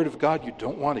some word of God you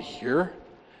don't want to hear,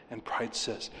 and pride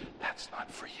says, that's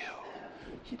not for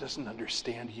you. He doesn't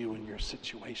understand you and your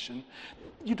situation.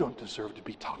 You don't deserve to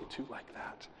be talked to like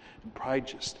that. And pride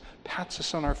just pats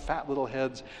us on our fat little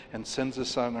heads and sends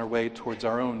us on our way towards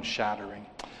our own shattering.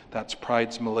 That's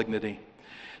pride's malignity.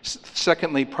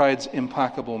 Secondly, pride's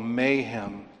implacable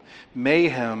mayhem.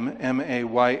 Mayhem,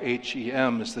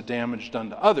 M-A-Y-H-E-M, is the damage done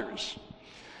to others.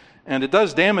 And it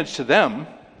does damage to them.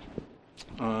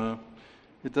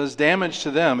 It does damage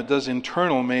to them. It does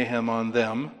internal mayhem on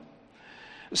them.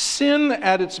 Sin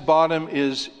at its bottom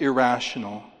is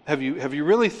irrational. Have you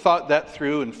really thought that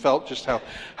through and felt just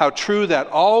how true that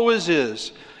always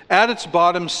is? At its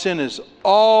bottom, sin is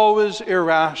always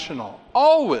irrational.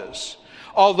 Always.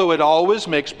 Although it always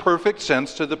makes perfect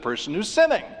sense to the person who's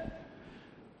sinning.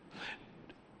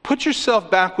 Put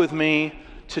yourself back with me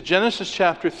to Genesis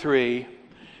chapter 3,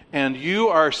 and you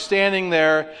are standing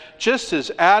there just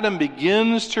as Adam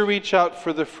begins to reach out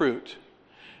for the fruit.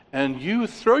 And you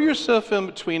throw yourself in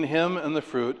between him and the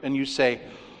fruit, and you say,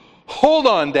 hold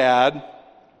on, Dad.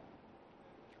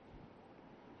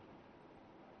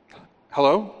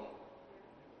 Hello?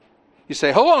 You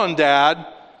say, hold on, Dad.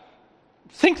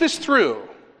 Think this through.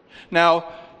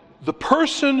 Now, the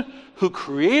person who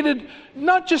created,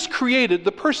 not just created,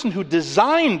 the person who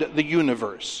designed the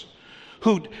universe,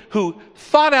 who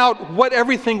thought out what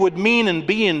everything would mean and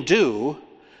be and do,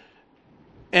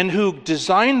 and who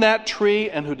designed that tree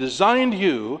and who designed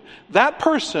you, that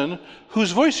person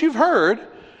whose voice you've heard,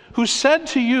 who said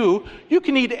to you, you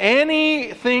can eat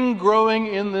anything growing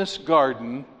in this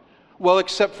garden, well,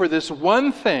 except for this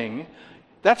one thing.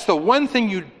 That's the one thing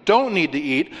you don't need to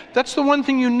eat. That's the one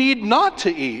thing you need not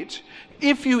to eat.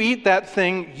 If you eat that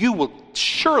thing, you will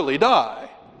surely die.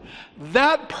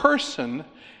 That person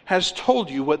has told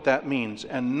you what that means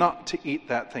and not to eat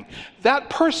that thing. That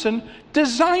person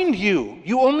designed you.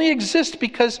 You only exist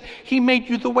because he made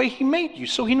you the way he made you.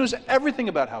 So he knows everything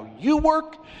about how you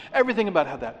work, everything about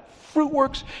how that fruit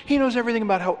works. He knows everything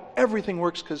about how everything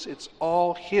works because it's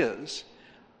all his.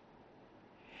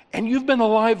 And you've been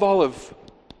alive all of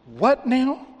what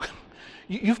now?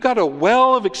 You've got a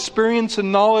well of experience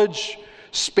and knowledge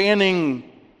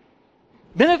spanning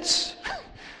minutes,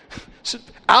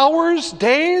 hours,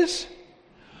 days,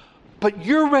 but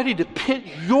you're ready to pit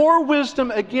your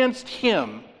wisdom against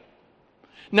him.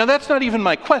 Now, that's not even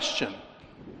my question.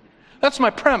 That's my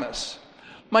premise.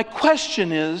 My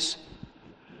question is,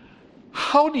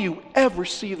 how do you ever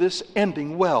see this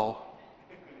ending well?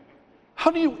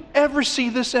 How do you ever see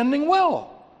this ending well?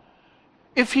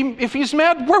 If he's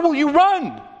mad, where will you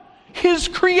run? His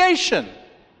creation.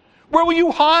 Where will you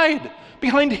hide?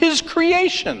 Behind his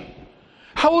creation.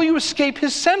 How will you escape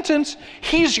his sentence?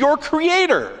 He's your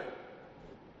creator.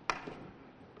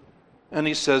 And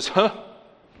he says,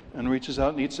 and reaches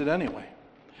out and eats it anyway.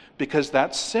 Because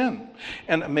that's sin.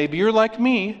 And maybe you're like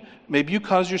me. Maybe you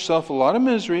cause yourself a lot of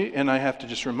misery, and I have to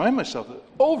just remind myself that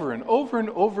over and over and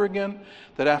over again,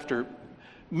 that after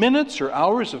minutes or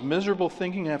hours of miserable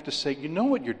thinking, I have to say, you know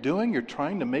what you're doing? You're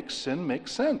trying to make sin make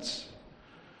sense.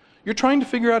 You're trying to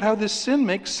figure out how this sin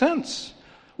makes sense.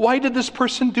 Why did this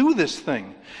person do this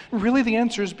thing? Really, the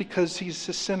answer is because he's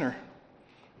a sinner.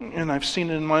 And I've seen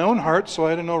it in my own heart, so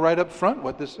I had to know right up front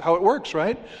how it works,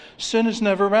 right? Sin is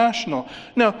never rational.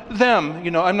 Now,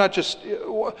 I'm not just,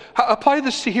 apply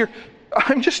this to here.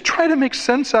 I'm just trying to make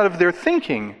sense out of their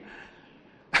thinking.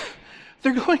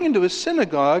 They're going into a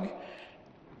synagogue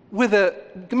with a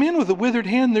man with a withered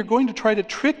hand. They're going to try to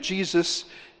trick Jesus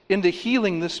into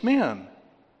healing this man.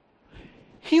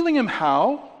 Healing him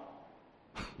how?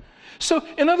 So,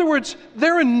 in other words,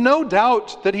 they're in no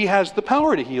doubt that he has the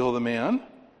power to heal the man.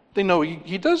 They know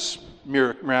he does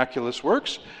miraculous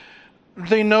works.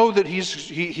 They know that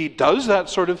he does that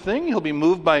sort of thing. He'll be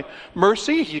moved by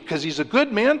mercy because he's a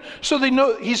good man. So they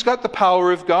know he's got the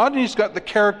power of God and he's got the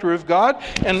character of God.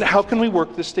 And how can we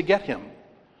work this to get him?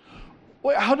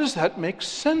 Well, how does that make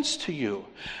sense to you?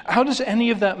 How does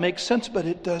any of that make sense? But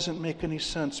it doesn't make any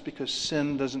sense because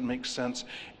sin doesn't make sense,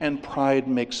 and pride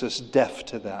makes us deaf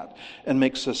to that and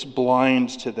makes us blind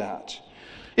to that.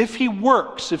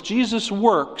 If Jesus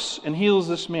works and heals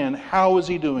this man, how is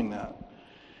he doing that?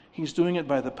 He's doing it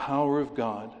by the power of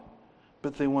God,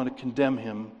 but they want to condemn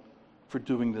him for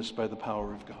doing this by the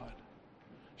power of God.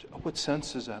 What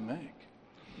sense does that make?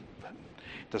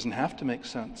 It doesn't have to make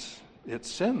sense. It's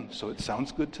sin, so it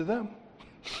sounds good to them.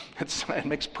 It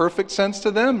makes perfect sense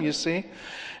to them, you see.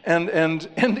 And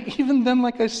even then,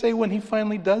 like I say, when he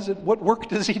finally does it, what work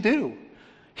does he do?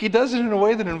 He does it in a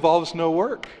way that involves no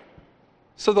work.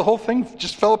 So the whole thing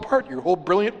just fell apart. Your whole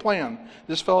brilliant plan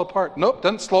just fell apart. Nope,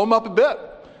 doesn't slow him up a bit.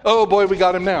 Oh boy, we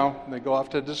got him now. And they go off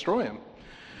to destroy him.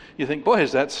 You think, boy,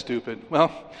 is that stupid.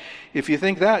 Well, if you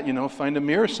think that, find a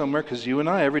mirror somewhere, because you and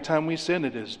I, every time we sin,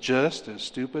 it is just as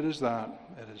stupid as that.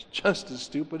 It is just as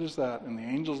stupid as that. And the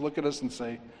angels look at us and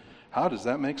say, how does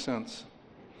that make sense?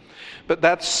 But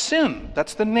that's sin.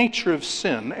 That's the nature of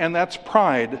sin, and that's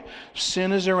pride.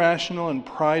 Sin is irrational, and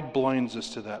pride blinds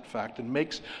us to that fact. And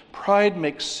pride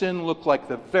makes sin look like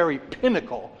the very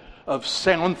pinnacle of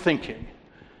sound thinking,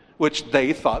 which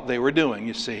they thought they were doing,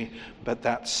 you see. But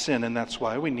that's sin, and that's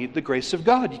why we need the grace of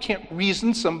God. You can't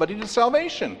reason somebody to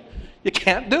salvation. You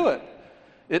can't do it.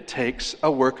 It takes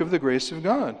a work of the grace of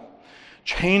God,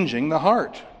 changing the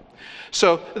heart.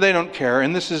 So they don't care,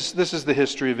 and this is the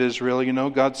history of Israel.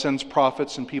 God sends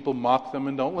prophets, and people mock them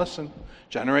and don't listen.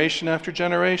 Generation after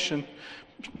generation.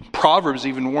 Proverbs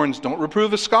even warns, don't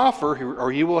reprove a scoffer,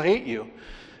 or he will hate you.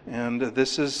 And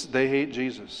they hate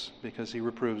Jesus because he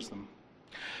reproves them.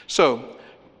 So,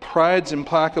 pride's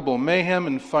implacable mayhem,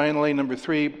 and finally, number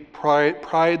 3,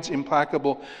 pride's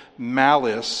implacable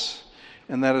malice,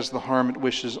 and that is the harm it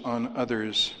wishes on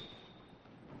others.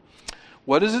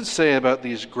 What does it say about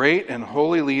these great and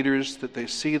holy leaders that they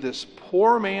see this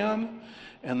poor man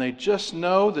and they just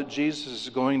know that Jesus is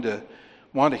going to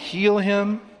want to heal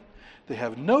him? They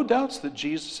have no doubts that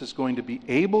Jesus is going to be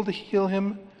able to heal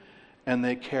him, and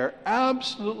they care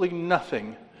absolutely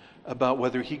nothing about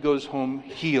whether he goes home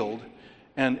healed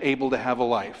and able to have a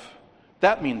life.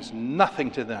 That means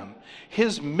nothing to them.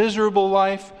 His miserable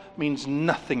life means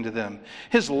nothing to them.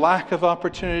 His lack of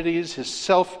opportunities,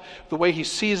 the way he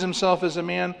sees himself as a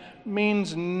man,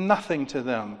 means nothing to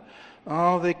them.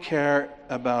 All they care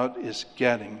about is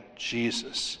getting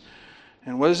Jesus.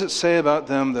 And what does it say about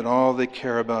them that all they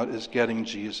care about is getting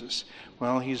Jesus?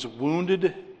 Well, he's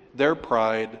wounded their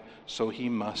pride, so he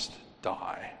must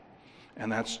die.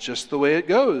 And that's just the way it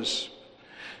goes.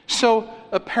 So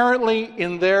apparently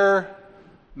in their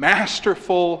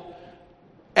masterful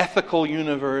ethical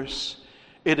universe,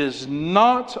 it is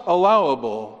not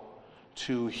allowable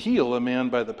to heal a man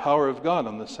by the power of God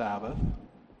on the Sabbath,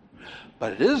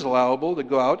 but it is allowable to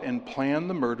go out and plan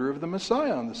the murder of the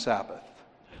Messiah on the Sabbath.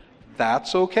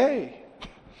 That's okay.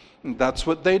 That's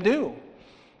what they do,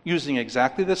 using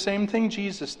exactly the same thing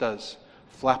Jesus does,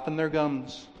 flapping their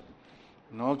gums.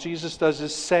 And all Jesus does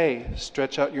is say,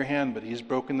 stretch out your hand, but he's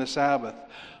broken the Sabbath.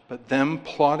 But them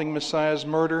plotting Messiah's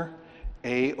murder,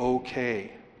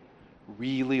 A-OK.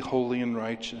 Really holy and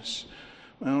righteous.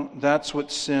 Well, that's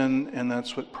what sin and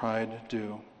that's what pride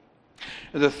do.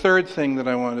 The third thing that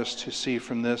I want us to see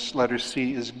from this, letter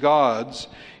C, is God's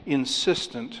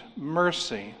insistent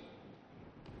mercy.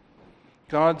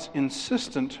 God's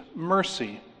insistent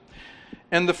mercy.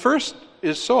 And the first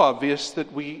is so obvious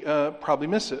that we probably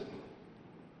miss it.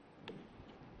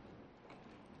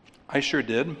 I sure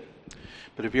did.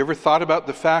 But have you ever thought about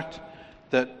the fact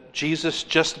that Jesus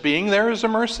just being there is a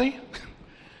mercy?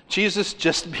 Jesus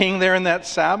just being there in that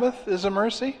Sabbath is a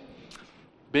mercy?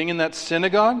 Being in that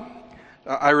synagogue?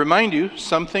 I remind you,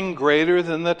 something greater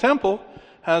than the temple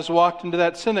has walked into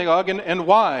that synagogue. And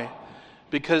why?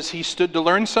 Because he stood to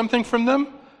learn something from them?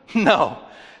 No.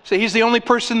 So he's the only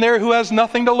person there who has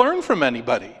nothing to learn from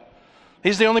anybody.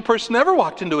 He's the only person ever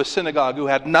walked into a synagogue who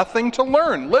had nothing to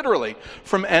learn, literally,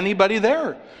 from anybody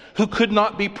there, who could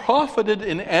not be profited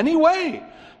in any way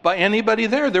by anybody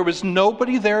there. There was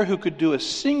nobody there who could do a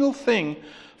single thing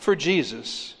for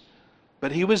Jesus.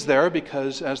 But he was there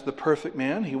because as the perfect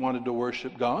man, he wanted to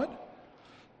worship God.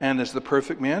 And as the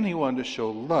perfect man, he wanted to show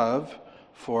love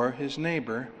for his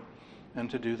neighbor.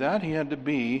 And to do that, he had to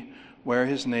be where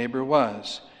his neighbor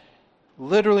was.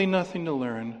 Literally nothing to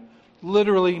learn.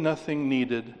 Literally nothing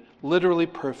needed, literally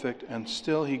perfect, and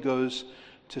still he goes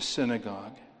to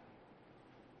synagogue.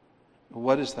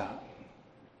 What is that?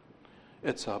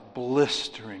 It's a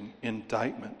blistering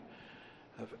indictment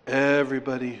of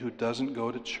everybody who doesn't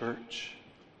go to church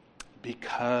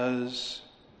because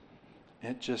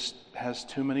it just has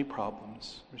too many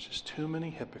problems. There's just too many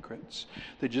hypocrites.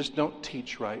 They just don't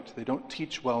teach right. They don't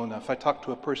teach well enough. I talked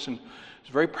to a person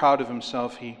who's very proud of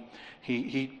himself.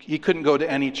 He couldn't go to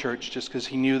any church just because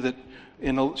he knew that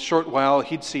in a short while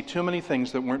he'd see too many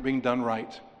things that weren't being done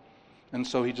right. And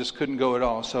so he just couldn't go at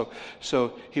all.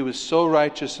 So he was so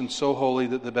righteous and so holy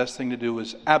that the best thing to do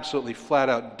was absolutely flat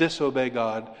out disobey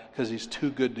God because he's too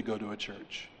good to go to a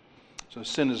church. So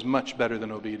sin is much better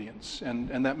than obedience.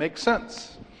 And that makes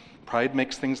sense. Pride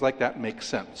makes things like that make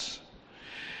sense.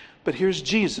 But here's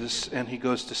Jesus, and he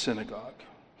goes to synagogue.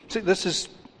 See, this is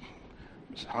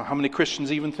how many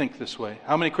Christians even think this way?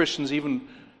 How many Christians even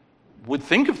would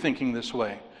think of thinking this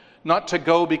way? Not to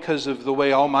go because of the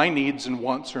way all my needs and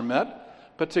wants are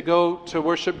met, but to go to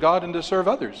worship God and to serve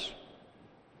others.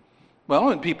 Well,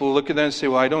 and people look at that and say,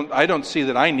 well, I don't see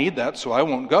that I need that, so I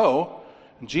won't go.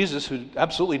 And Jesus, who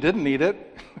absolutely didn't need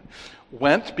it,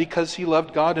 went because he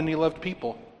loved God and he loved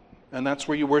people. And that's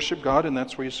where you worship God and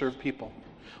that's where you serve people.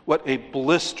 What a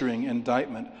blistering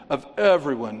indictment of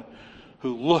everyone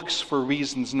who looks for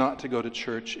reasons not to go to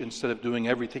church instead of doing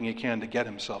everything he can to get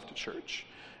himself to church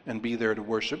and be there to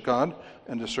worship God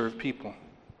and to serve people.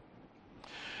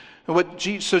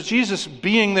 And so Jesus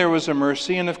being there was a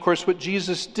mercy, and of course what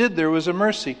Jesus did there was a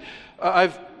mercy.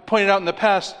 I've pointed out in the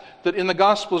past that in the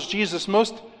Gospels, Jesus'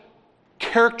 most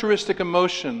characteristic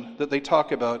emotion that they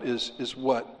talk about is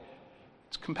what?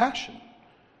 It's compassion.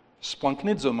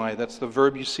 Splanchnizomai, that's the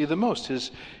verb you see the most.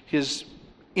 His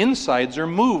insides are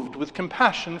moved with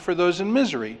compassion for those in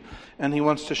misery, and he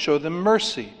wants to show them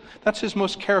mercy. That's his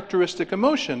most characteristic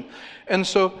emotion. And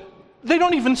so they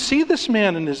don't even see this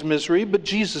man in his misery, but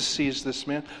Jesus sees this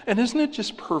man. And isn't it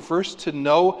just perverse to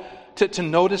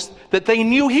notice that they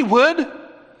knew he would,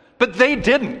 but they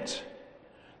didn't?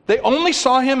 They only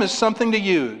saw him as something to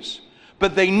use,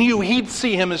 but they knew he'd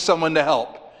see him as someone to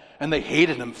help, and they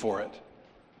hated him for it.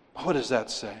 What does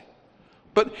that say?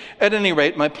 But at any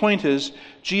rate, my point is,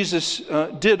 Jesus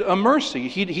did a mercy.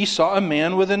 He saw a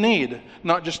man with a need,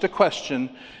 not just a question.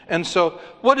 And so,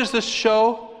 what does this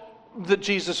show? That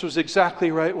Jesus was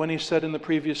exactly right when he said in the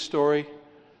previous story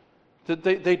that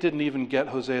they didn't even get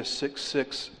Hosea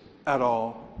 6:6 at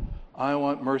all. I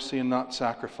want mercy and not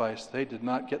sacrifice. They did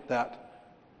not get that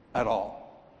at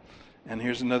all. And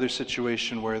here's another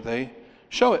situation where they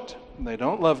show it. They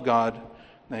don't love God.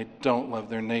 They don't love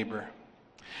their neighbor.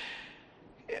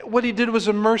 What he did was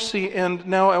a mercy, and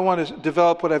now I want to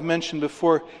develop what I've mentioned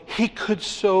before. He could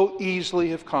so easily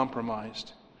have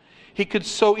compromised. He could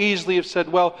so easily have said,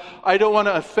 well, I don't want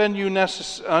to offend you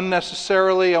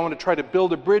unnecessarily. I want to try to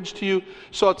build a bridge to you.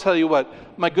 So I'll tell you what,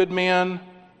 my good man,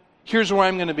 here's where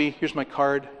I'm going to be. Here's my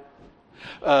card.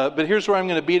 But here's where I'm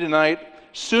going to be tonight.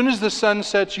 Soon as the sun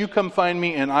sets, you come find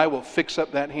me, and I will fix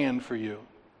up that hand for you.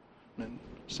 And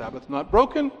Sabbath not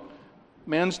broken.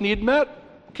 Man's need met.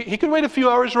 He could wait a few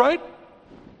hours, right?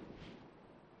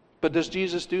 But does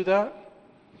Jesus do that?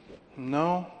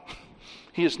 No.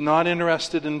 He is not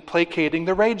interested in placating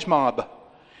the rage mob.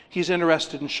 He's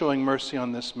interested in showing mercy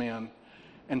on this man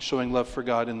and showing love for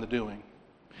God in the doing.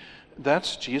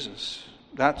 That's Jesus.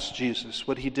 That's Jesus.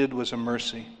 What he did was a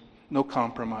mercy. No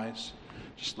compromise.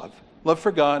 Just love. Love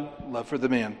for God, love for the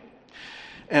man.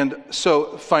 And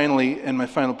so finally, and my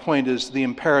final point is the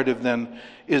imperative then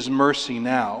is mercy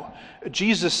now.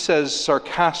 Jesus says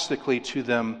sarcastically to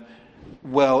them,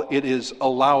 well, it is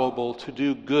allowable to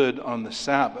do good on the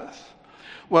Sabbath.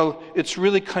 Well, it's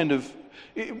really kind of,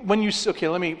 let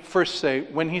me first say,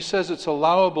 when he says it's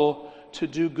allowable to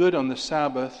do good on the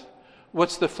Sabbath,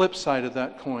 what's the flip side of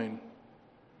that coin?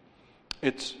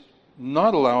 It's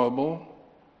not allowable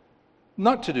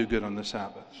not to do good on the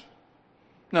Sabbath.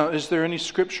 Now, is there any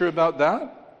scripture about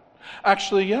that?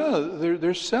 Actually, yeah,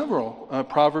 there's several.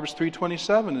 Proverbs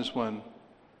 3:27 is one.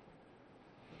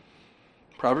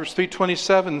 Proverbs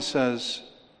 3:27 says,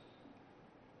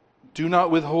 do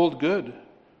not withhold good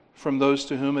from those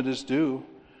to whom it is due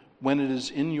when it is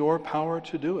in your power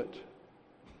to do it.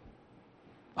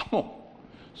 Oh,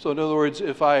 so in other words,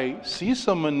 if I see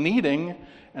someone needing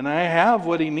and I have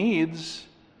what he needs,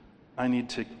 I need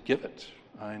to give it.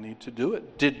 I need to do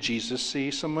it. Did Jesus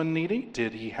see someone needy?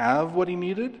 Did he have what he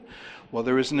needed? Well,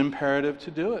 there is an imperative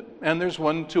to do it. And there's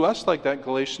one to us like that,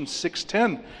 Galatians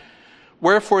 6:10.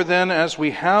 Wherefore then, as we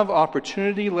have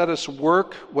opportunity, let us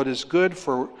work what is good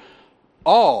for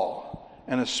all,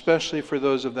 and especially for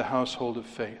those of the household of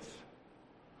faith.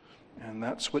 And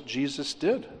that's what Jesus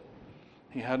did.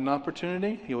 He had an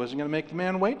opportunity. He wasn't going to make the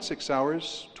man wait 6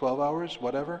 hours, 12 hours,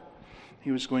 whatever.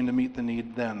 He was going to meet the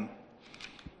need then.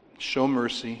 Show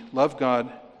mercy, love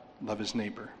God, love his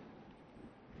neighbor.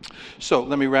 So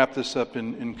let me wrap this up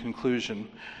in conclusion.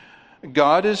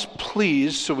 God is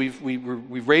pleased, so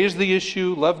we've raised the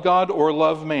issue, love God or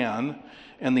love man,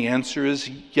 and the answer is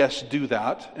yes, do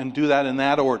that, and do that in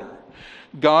that order.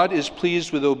 God is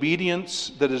pleased with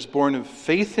obedience that is born of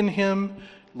faith in him,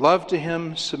 love to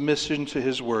him, submission to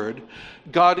his word.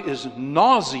 God is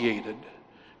nauseated.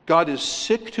 God is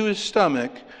sick to his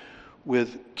stomach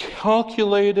with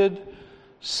calculated,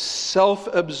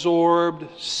 self-absorbed,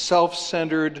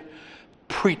 self-centered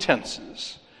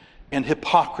pretenses and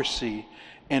hypocrisy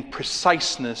and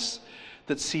preciseness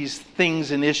that sees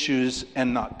things and issues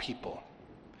and not people.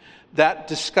 That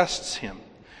disgusts him,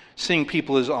 seeing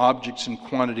people as objects and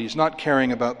quantities, not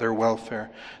caring about their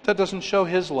welfare. That doesn't show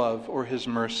his love or his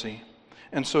mercy,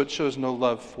 and so it shows no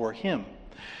love for him.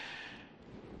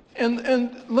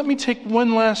 And let me take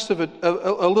one last of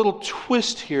a little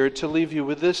twist here to leave you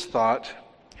with this thought,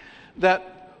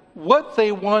 that what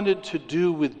they wanted to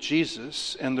do with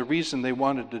Jesus, and the reason they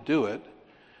wanted to do it,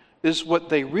 is what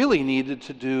they really needed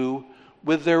to do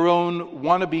with their own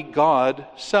wannabe God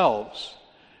selves,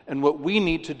 and what we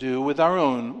need to do with our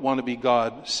own wannabe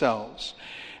God selves.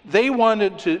 They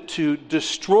wanted to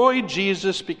destroy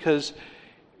Jesus because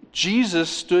Jesus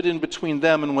stood in between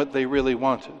them and what they really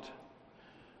wanted.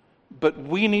 But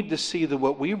we need to see that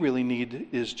what we really need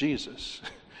is Jesus.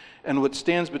 And what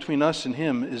stands between us and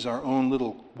him is our own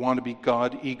little wannabe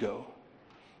God ego.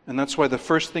 And that's why the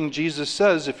first thing Jesus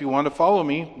says, if you want to follow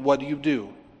me, what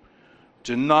do?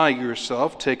 Deny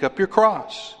yourself, take up your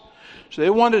cross. So they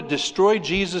want to destroy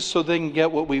Jesus so they can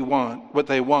get what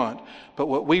they want. But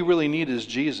what we really need is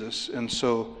Jesus, and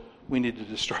so we need to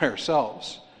destroy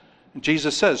ourselves. And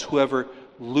Jesus says, whoever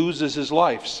loses his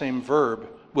life, same verb,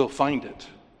 will find it.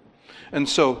 And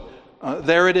so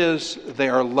there it is. They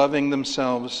are loving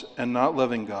themselves and not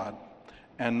loving God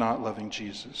and not loving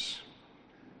Jesus.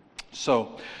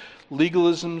 So,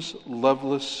 legalism's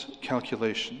loveless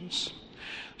calculations.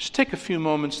 Just take a few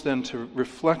moments then to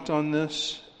reflect on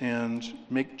this and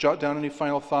jot down any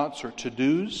final thoughts or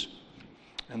to-dos,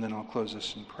 and then I'll close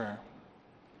this in prayer.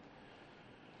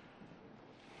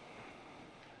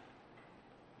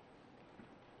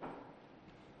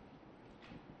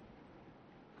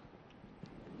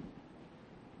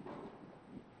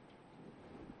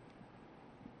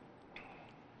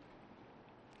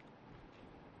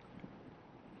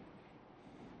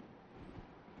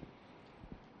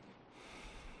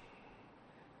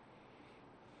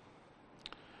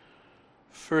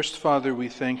 First, Father, we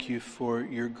thank you for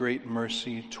your great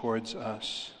mercy towards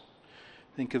us.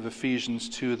 Think of Ephesians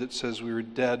 2 that says we were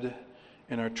dead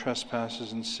in our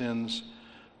trespasses and sins,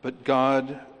 but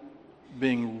God,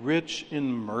 being rich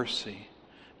in mercy,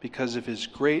 because of his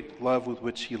great love with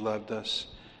which he loved us,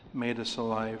 made us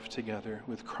alive together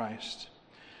with Christ.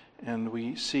 And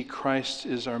we see Christ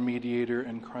is our mediator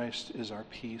and Christ is our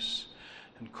peace.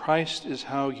 And Christ is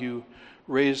how you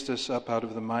raised us up out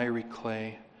of the miry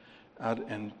clay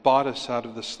and bought us out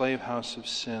of the slave house of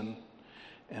sin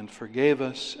and forgave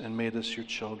us and made us your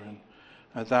children.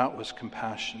 That was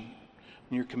compassion.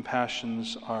 And your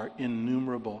compassions are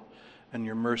innumerable, and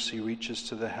your mercy reaches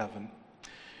to the heaven.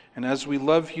 And as we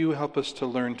love you, help us to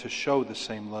learn to show the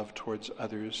same love towards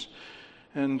others,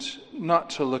 and not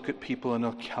to look at people in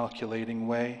a calculating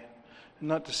way, and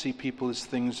not to see people as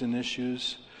things and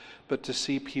issues, but to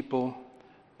see people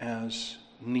as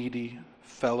needy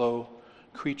fellow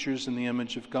creatures in the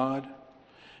image of God,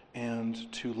 and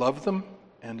to love them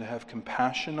and to have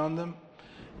compassion on them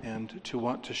and to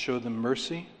want to show them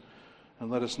mercy. And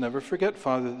let us never forget,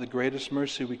 Father, that the greatest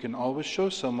mercy we can always show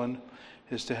someone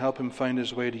is to help him find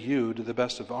his way to you to the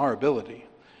best of our ability,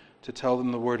 to tell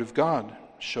them the word of God,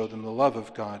 show them the love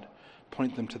of God,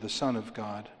 point them to the Son of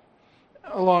God,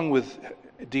 along with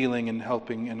dealing and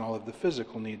helping in all of the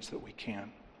physical needs that we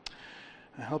can.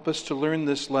 Help us to learn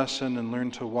this lesson and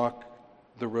learn to walk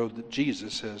the road that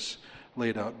Jesus has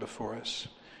laid out before us.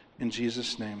 In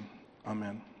Jesus' name,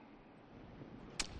 amen.